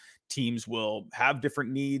down. Teams will have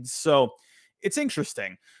different needs. So it's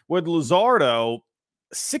interesting. With Luzardo,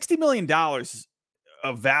 $60 million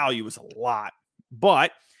of value is a lot.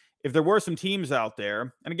 But if there were some teams out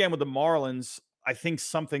there, and again, with the Marlins, I think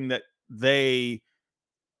something that they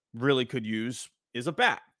really could use is a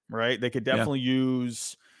bat, right? They could definitely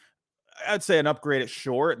use, I'd say, an upgrade at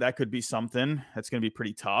short. That could be something that's going to be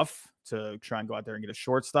pretty tough to try and go out there and get a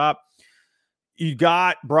shortstop. You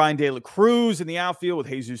got Brian De La Cruz in the outfield with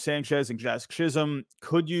Jesus Sanchez and Jazz Chisholm.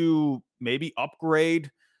 Could you maybe upgrade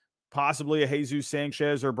possibly a Jesus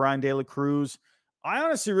Sanchez or Brian De La Cruz? I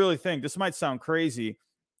honestly really think, this might sound crazy,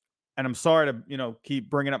 and I'm sorry to, keep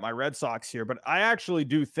bringing up my Red Sox here, but I actually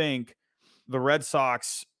do think the Red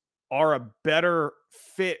Sox are a better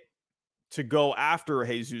fit to go after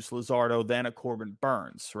Jesus Luzardo than a Corbin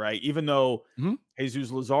Burns, right? Even though Jesus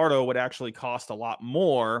Luzardo would actually cost a lot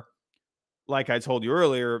more. Like I told you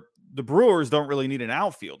earlier, the Brewers don't really need an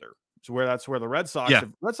outfielder. That's where the Red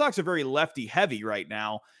Sox are very lefty heavy right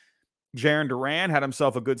now. Jarren Duran had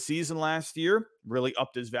himself a good season last year, really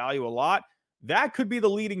upped his value a lot. That could be the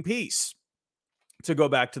leading piece to go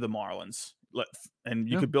back to the Marlins. And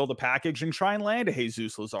you could build a package and try and land a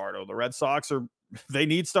Jesus Luzardo. The Red Sox they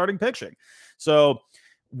need starting pitching. So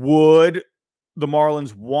would the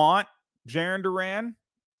Marlins want Jarren Duran?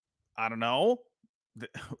 I don't know.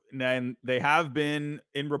 And they have been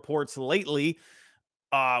in reports lately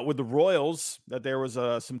with the Royals that there was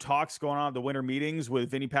some talks going on at the winter meetings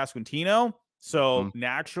with Vinny Pasquantino. So Mhm.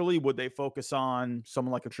 naturally, would they focus on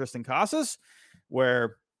someone like a Tristan Casas,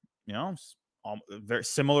 where, a very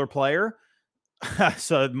similar player?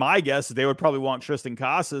 So my guess is they would probably want Tristan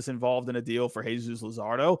Casas involved in a deal for Jesus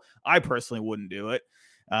Luzardo. I personally wouldn't do it.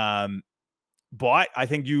 Um, but I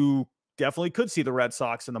think you definitely could see the Red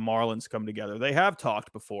Sox and the Marlins come together. They have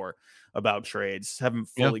talked before about trades, haven't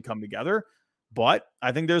Yeah. fully come together, but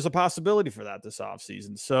I think there's a possibility for that this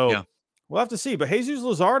offseason. So Yeah. we'll have to see. But Jesus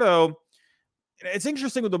Luzardo, it's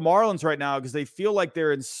interesting with the Marlins right now because they feel like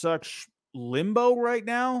they're in such limbo right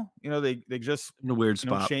now. They just In a weird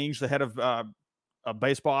spot. changed the head of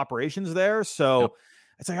baseball operations there. So Yep.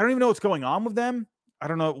 it's like I don't even know what's going on with them. I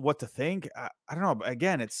don't know what to think. I don't know.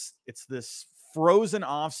 Again, it's this frozen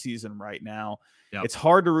off season right now. Yep. It's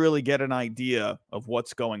hard to really get an idea of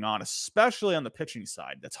what's going on, especially on the pitching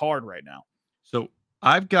side. That's hard right now. So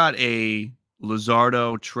I've got a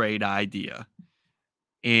Luzardo trade idea,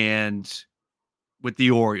 and with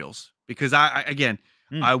the Orioles, because I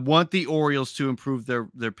want the Orioles to improve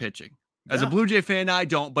their pitching. As a Yeah. Blue Jay fan, I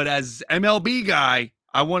don't, but as MLB guy,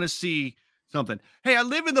 I want to see something. Hey, I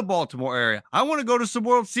live in the Baltimore area. I want to go to some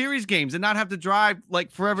World Series games and not have to drive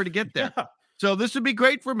like forever to get there. Yeah. So this would be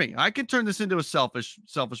great for me. I could turn this into a selfish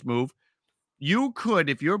move. You could,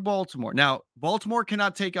 if you're Baltimore. Now, Baltimore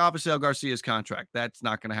cannot take Avisail Garcia's contract. That's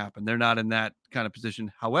not going to happen. They're not in that kind of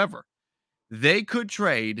position. However, they could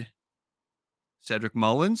trade Cedric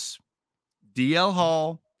Mullins, DL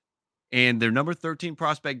Hall, and their number 13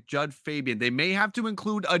 prospect, Judd Fabian. They may have to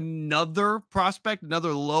include another prospect,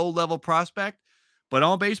 another low-level prospect, but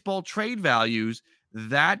on baseball trade values,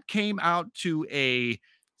 that came out to a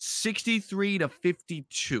 63 to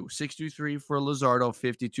 52. 63 for Luzardo,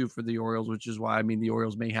 52 for the Orioles, which is why, the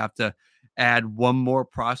Orioles may have to add one more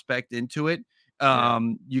prospect into it.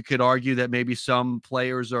 You could argue that maybe some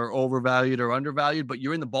players are overvalued or undervalued, but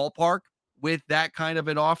you're in the ballpark with that kind of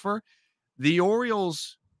an offer. The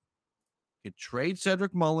Orioles could trade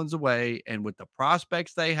Cedric Mullins away, and with the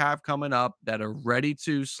prospects they have coming up that are ready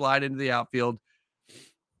to slide into the outfield,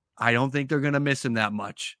 I don't think they're going to miss him that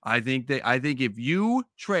much. I think if you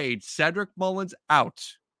trade Cedric Mullins out,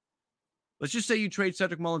 let's just say you trade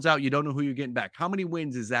Cedric Mullins out, you don't know who you're getting back. How many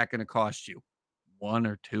wins is that going to cost you? 1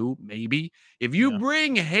 or 2, maybe. If you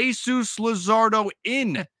bring Jesus Luzardo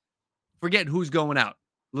in, forget who's going out.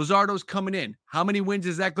 Luzardo's coming in. How many wins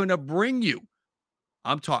is that going to bring you?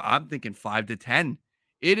 I'm thinking 5 to 10.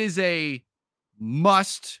 It is a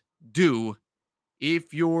must do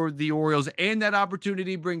if you're the Orioles and that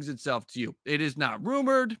opportunity brings itself to you. It is not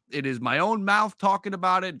rumored. It is my own mouth talking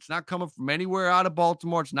about it. It's not coming from anywhere out of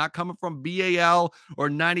Baltimore. It's not coming from BAL or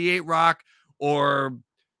 98 Rock or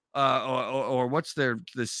what's the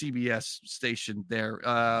CBS station there?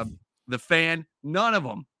 The Fan. None of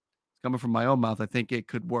them. It's coming from my own mouth. I think it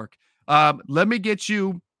could work. Let me get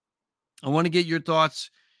you. I want to get your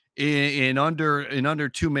thoughts in under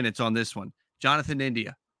 2 minutes on this one. Jonathan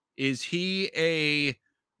India, is he a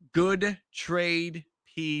good trade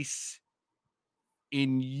piece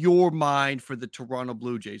in your mind for the Toronto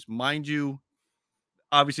Blue Jays? Mind you,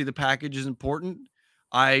 obviously the package is important.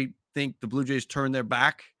 I think the Blue Jays turn their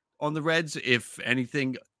back on the Reds if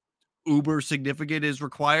anything uber significant is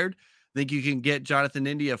required. I think you can get Jonathan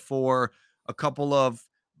India for a couple of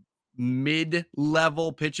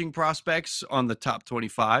mid-level pitching prospects on the top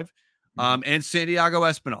 25. And Santiago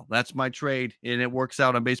Espinal. That's my trade, and it works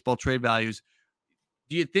out on baseball trade values.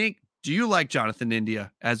 Do you like Jonathan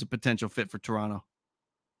India as a potential fit for Toronto?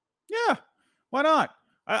 Yeah, why not?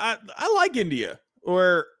 I like India.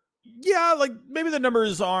 Or like maybe the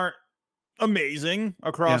numbers aren't amazing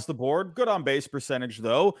across the board. Good on base percentage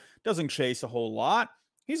though. Doesn't chase a whole lot.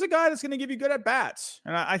 He's a guy that's going to give you good at bats,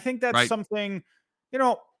 and I think that's something.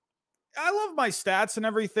 I love my stats and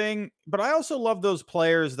everything, but I also love those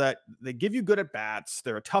players that they give you good at bats.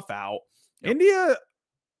 They're a tough out. Yep. India,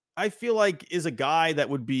 I feel like, is a guy that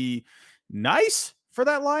would be nice for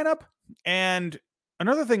that lineup. And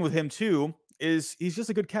another thing with him too is he's just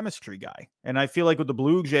a good chemistry guy. And I feel like with the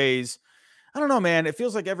Blue Jays, I don't know, man, it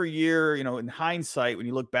feels like every year, in hindsight, when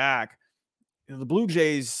you look back, the Blue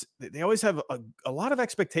Jays, they always have a lot of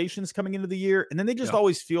expectations coming into the year. And then they just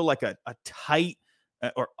always feel like a tight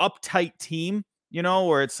or uptight team,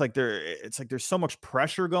 where it's like there's so much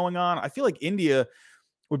pressure going on. I feel like India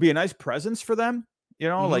would be a nice presence for them,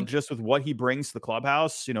 like just with what he brings to the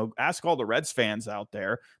clubhouse. Ask all the Reds fans out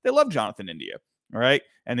there. They love Jonathan India, all right?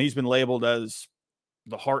 And he's been labeled as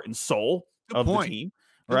the heart and soul of the team,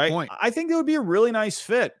 right? Point. I think it would be a really nice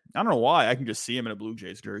fit. I don't know why. I can just see him in a Blue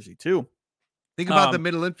Jays jersey too. Think about the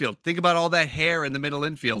middle infield. Think about all that hair in the middle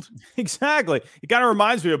infield. Exactly. It kind of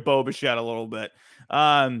reminds me of Bo Bichette a little bit.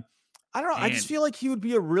 I don't know. I just feel like he would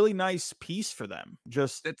be a really nice piece for them,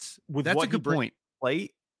 just with that's what a good point.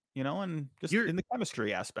 Plate, and just in the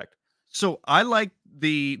chemistry aspect. So I like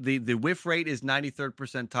the whiff rate is 93rd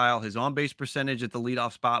percentile. His on base percentage at the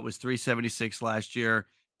leadoff spot was 376 last year,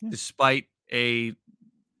 despite a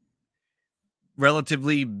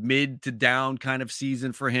relatively mid to down kind of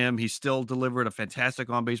season for him. He still delivered a fantastic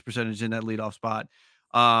on base percentage in that leadoff spot.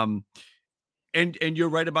 And you're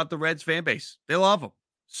right about the Reds fan base. They love him.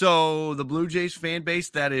 So the Blue Jays fan base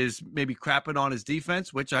that is maybe crapping on his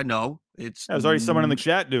defense, which I know there's already someone in the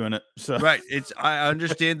chat doing it. So right. I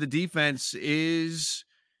understand the defense is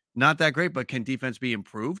not that great, but can defense be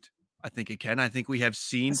improved? I think it can. I think we have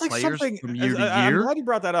seen players from year to year. I'm glad you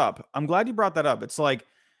brought that up. It's like,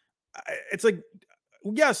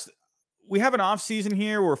 yes, we have an off season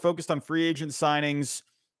here. We're focused on free agent signings,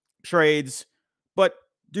 trades, but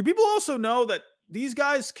do people also know that these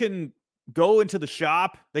guys can go into the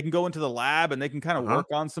shop, they can go into the lab, and they can kind of work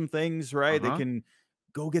on some things, right? They can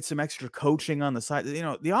go get some extra coaching on the side. The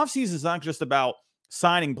offseason is not just about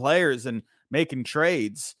signing players and making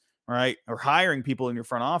trades, right? Or hiring people in your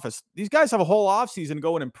front office. These guys have a whole offseason to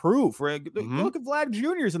go and improve, right? Look at Vlad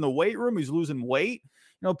Jr.'s in the weight room. He's losing weight.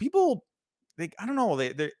 People, I don't know,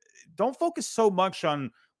 they don't focus so much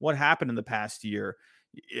on what happened in the past year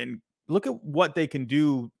and look at what they can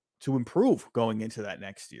do to improve going into that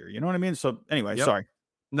next year. You know what I mean? So anyway, sorry.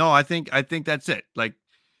 No, I think that's it. Like,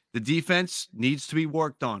 the defense needs to be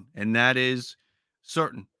worked on, and that is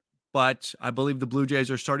certain. But I believe the Blue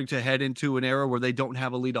Jays are starting to head into an era where they don't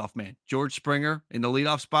have a leadoff man. George Springer in the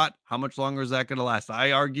leadoff spot, how much longer is that going to last?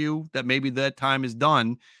 I argue that maybe that time is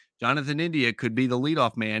done. Jonathan India could be the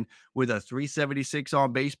leadoff man with a 376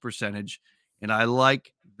 on base percentage, and I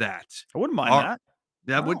like that. I wouldn't mind that.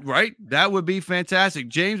 That would be fantastic.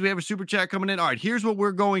 James, we have a super chat coming in. All right, here's what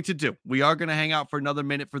we're going to do. We are going to hang out for another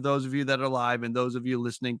minute for those of you that are live and those of you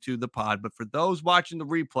listening to the pod. But for those watching the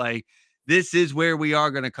replay, this is where we are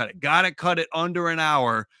going to cut it. Got to cut it under an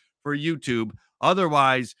hour for YouTube.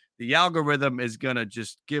 Otherwise, the algorithm is going to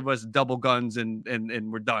just give us double guns and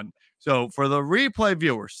we're done. So for the replay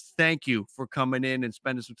viewers, thank you for coming in and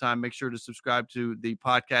spending some time. Make sure to subscribe to the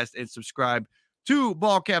podcast and subscribe to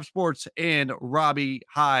Ballcap Sports and Robbie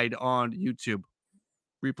Hyde on YouTube.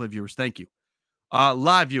 Replay viewers, thank you.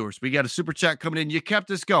 Live viewers, we got a super chat coming in. You kept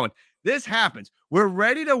us going. This happens. We're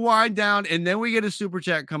ready to wind down, and then we get a super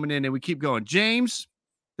chat coming in, and we keep going. James,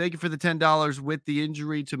 thank you for the $10. With the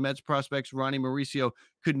injury to Mets prospects Ronnie Mauricio,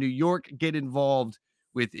 could New York get involved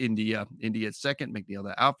with India? India at second, McNeil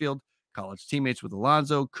to outfield. College teammates with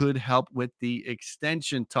Alonso could help with the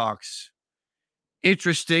extension talks.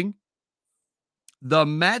 Interesting. The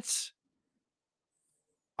Mets,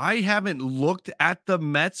 I haven't looked at the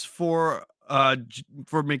Mets for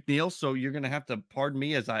McNeil, so you're going to have to pardon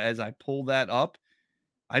me as I pull that up.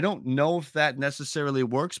 I don't know if that necessarily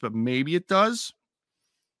works, but maybe it does.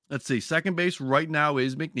 Let's see. Second base right now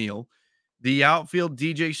is McNeil. The outfield,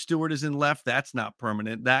 DJ Stewart is in left. That's not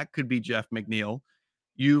permanent. That could be Jeff McNeil.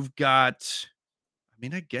 You've got,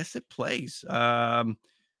 I guess it plays.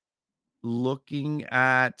 Looking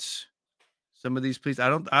at some of these, please.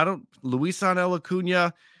 Luisangel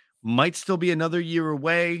Acuna might still be another year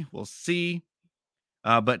away. We'll see.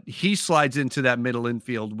 But he slides into that middle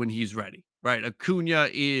infield when he's ready, right? Acuna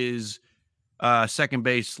is second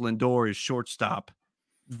base. Lindor is shortstop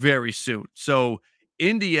very soon. So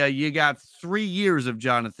India, you got 3 years of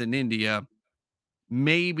Jonathan India.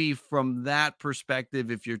 Maybe from that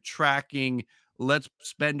perspective, if you're tracking, let's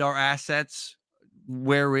spend our assets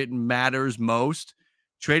where it matters most.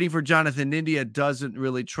 Trading for Jonathan India doesn't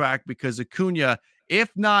really track because Acuna, if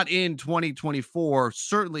not in 2024,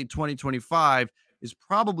 certainly 2025, is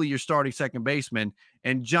probably your starting second baseman.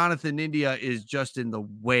 And Jonathan India is just in the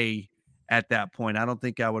way at that point. I don't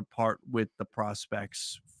think I would part with the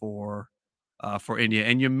prospects for India.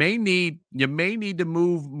 And you may need to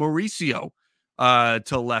move Mauricio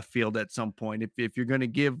to left field at some point if you're going to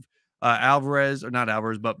give Alvarez, or not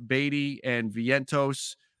Alvarez, but Beatty and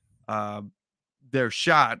Vientos their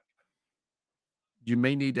shot. You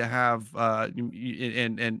may need to have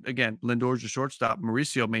and again, Lindor's your shortstop.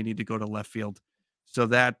 Mauricio may need to go to left field. So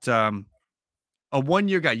that a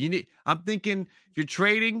 1-year guy. I'm thinking if you're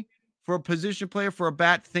trading for a position player for a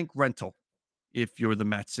bat, think rental. If you're the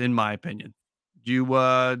Mets, in my opinion. Do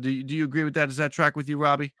you agree with that? Does that track with you,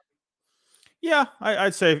 Robbie? Yeah,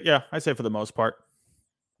 I'd say for the most part.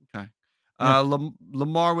 Okay.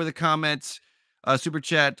 Lamar with a comment. Super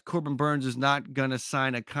chat. Corbin Burns is not going to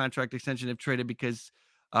sign a contract extension if traded because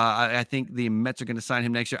I think the Mets are going to sign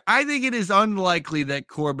him next year. I think it is unlikely that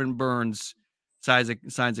Corbin Burns signs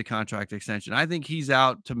a contract extension. I think he's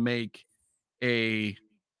out to make a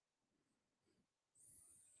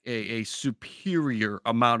superior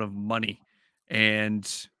amount of money. And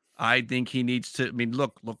I think he needs to, I mean,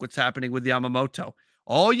 look what's happening with Yamamoto.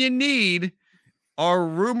 All you need are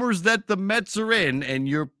rumors that the Mets are in, and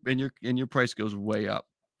your price goes way up.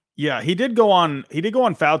 Yeah, he did go on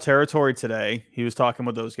Foul Territory today. He was talking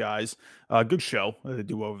with those guys. Good show that they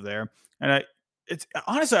do over there. And it's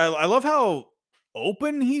honestly, I love how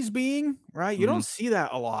open he's being, right? You don't see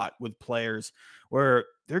that a lot with players where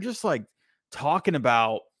they're just like talking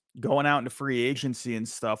about going out into free agency and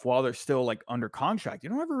stuff while they're still like under contract. You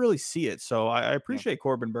don't ever really see it. So I appreciate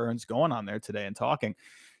Corbin Burns going on there today and talking.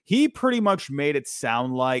 He pretty much made it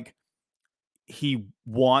sound like he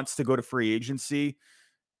wants to go to free agency,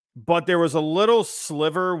 but there was a little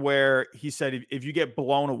sliver where he said if you get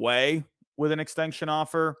blown away with an extension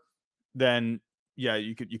offer, then yeah,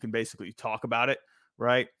 you can basically talk about it,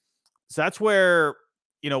 right? So that's where,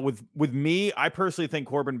 with me, I personally think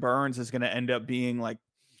Corbin Burns is going to end up being like,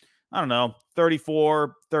 I don't know,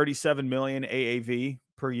 34, 37 million AAV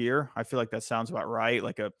per year. I feel like that sounds about right.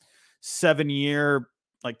 Like a 7-year,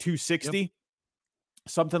 like 260,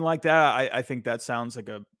 something like that. I think that sounds like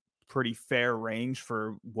a pretty fair range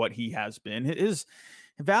for what he has been. His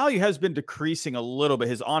value has been decreasing a little bit,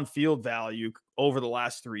 his on-field value over the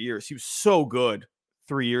last 3 years. He was so good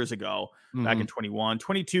 3 years ago, back in 21.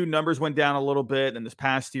 22 numbers went down a little bit, and this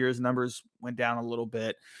past year's numbers went down a little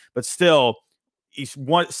bit, but still, he's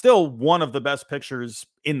still one of the best pitchers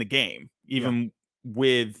in the game, even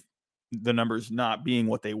with the numbers not being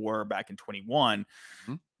what they were back in 21.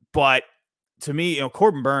 But to me,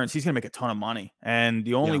 Corbin Burns, he's going to make a ton of money. And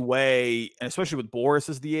the only way, and especially with Boris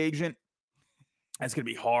as the agent, that's going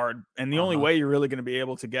to be hard. And the only way you're really going to be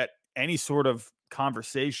able to get any sort of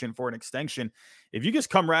conversation for an extension, if you just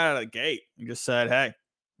come right out of the gate and just said, hey,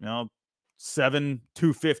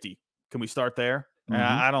 7,250, can we start there?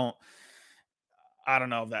 I don't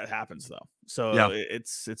know if that happens though. So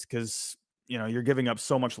it's because you're giving up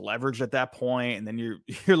so much leverage at that point, and then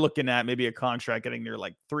you're looking at maybe a contract getting near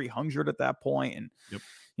like 300 at that point, and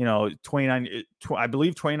 29, I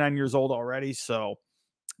believe 29 years old already. So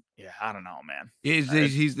yeah, I don't know, man.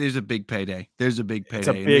 There's a big payday. There's a big payday. It's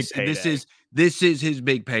a big payday. This is his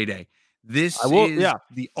big payday. This is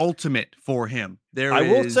the ultimate for him. I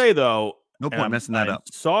will say though, no point messing that up.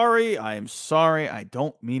 I am sorry. I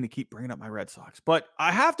don't mean to keep bringing up my Red Sox, but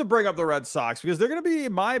I have to bring up the Red Sox because they're going to be,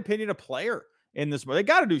 in my opinion, a player in this. They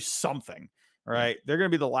got to do something, right? They're going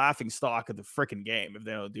to be the laughing stock of the freaking game if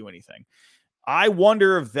they don't do anything. I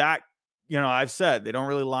wonder if that, I've said they don't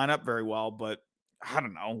really line up very well, but I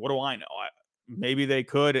don't know. What do I know? Maybe they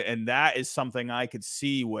could, and that is something I could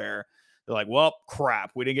see where they're like, well,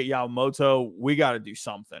 crap, we didn't get Yamamoto. We got to do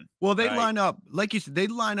something. Well, they line up, like you said, they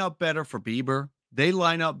line up better for Bieber. They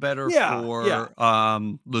line up better for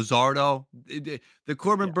Luzardo. The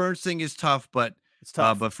Corbin Burns thing is tough, but it's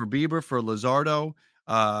tough. But for Bieber, for Luzardo,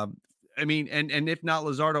 I mean, and if not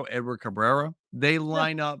Luzardo, Edward Cabrera, they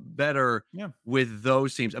line up better with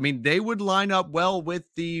those teams. I mean, they would line up well with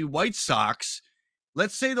the White Sox.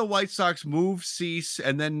 Let's say the White Sox move Cease,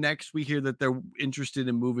 and then next we hear that they're interested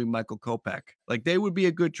in moving Michael Kopech. Like, they would be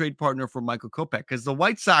a good trade partner for Michael Kopech, because the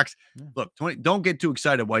White Sox, look, don't get too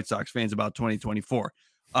excited, White Sox fans, about 2024.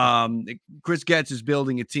 Chris Getz is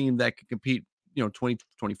building a team that can compete,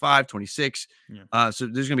 2025, 26. So there's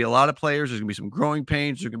going to be a lot of players. There's going to be some growing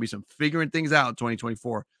pains. There's going to be some figuring things out in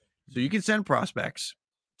 2024. So you can send prospects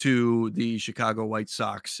to the Chicago White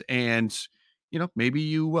Sox, and maybe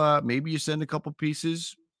you send a couple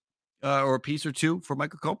pieces or a piece or two for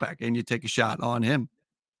Michael Kopech, and you take a shot on him.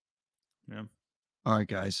 Yeah. All right,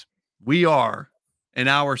 guys, we are an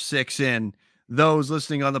hour 6 in. Those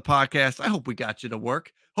listening on the podcast, I hope we got you to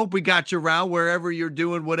work. Hope we got you around wherever you're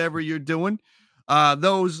doing, whatever you're doing.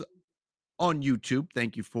 Those on YouTube,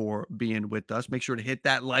 thank you for being with us. Make sure to hit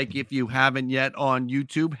that like if you haven't yet on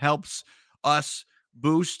YouTube. Helps us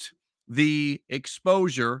boost the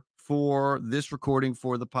exposure for this recording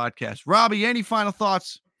for the podcast. Robbie, any final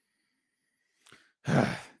thoughts? Can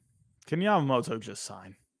Yamamoto just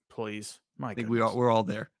sign, please? I think we're all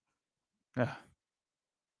there.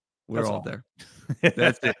 We're all there.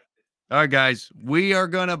 That's it. All right, guys, we are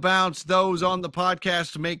going to bounce. Those on the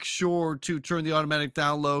podcast, make sure to turn the automatic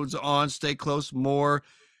downloads on. Stay close. More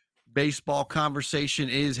baseball conversation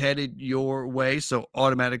is headed your way. So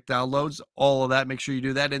automatic downloads, all of that, make sure you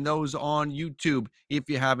do that. And those on YouTube, if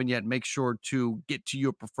you haven't yet, make sure to get to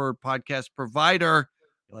your preferred podcast provider.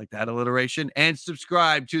 You like that alliteration? And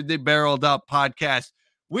subscribe to the Barreled Up podcast.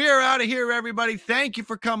 We are out of here, everybody. Thank you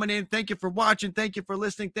for coming in. Thank you for watching. Thank you for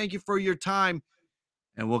listening. Thank you for your time.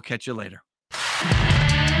 And we'll catch you later.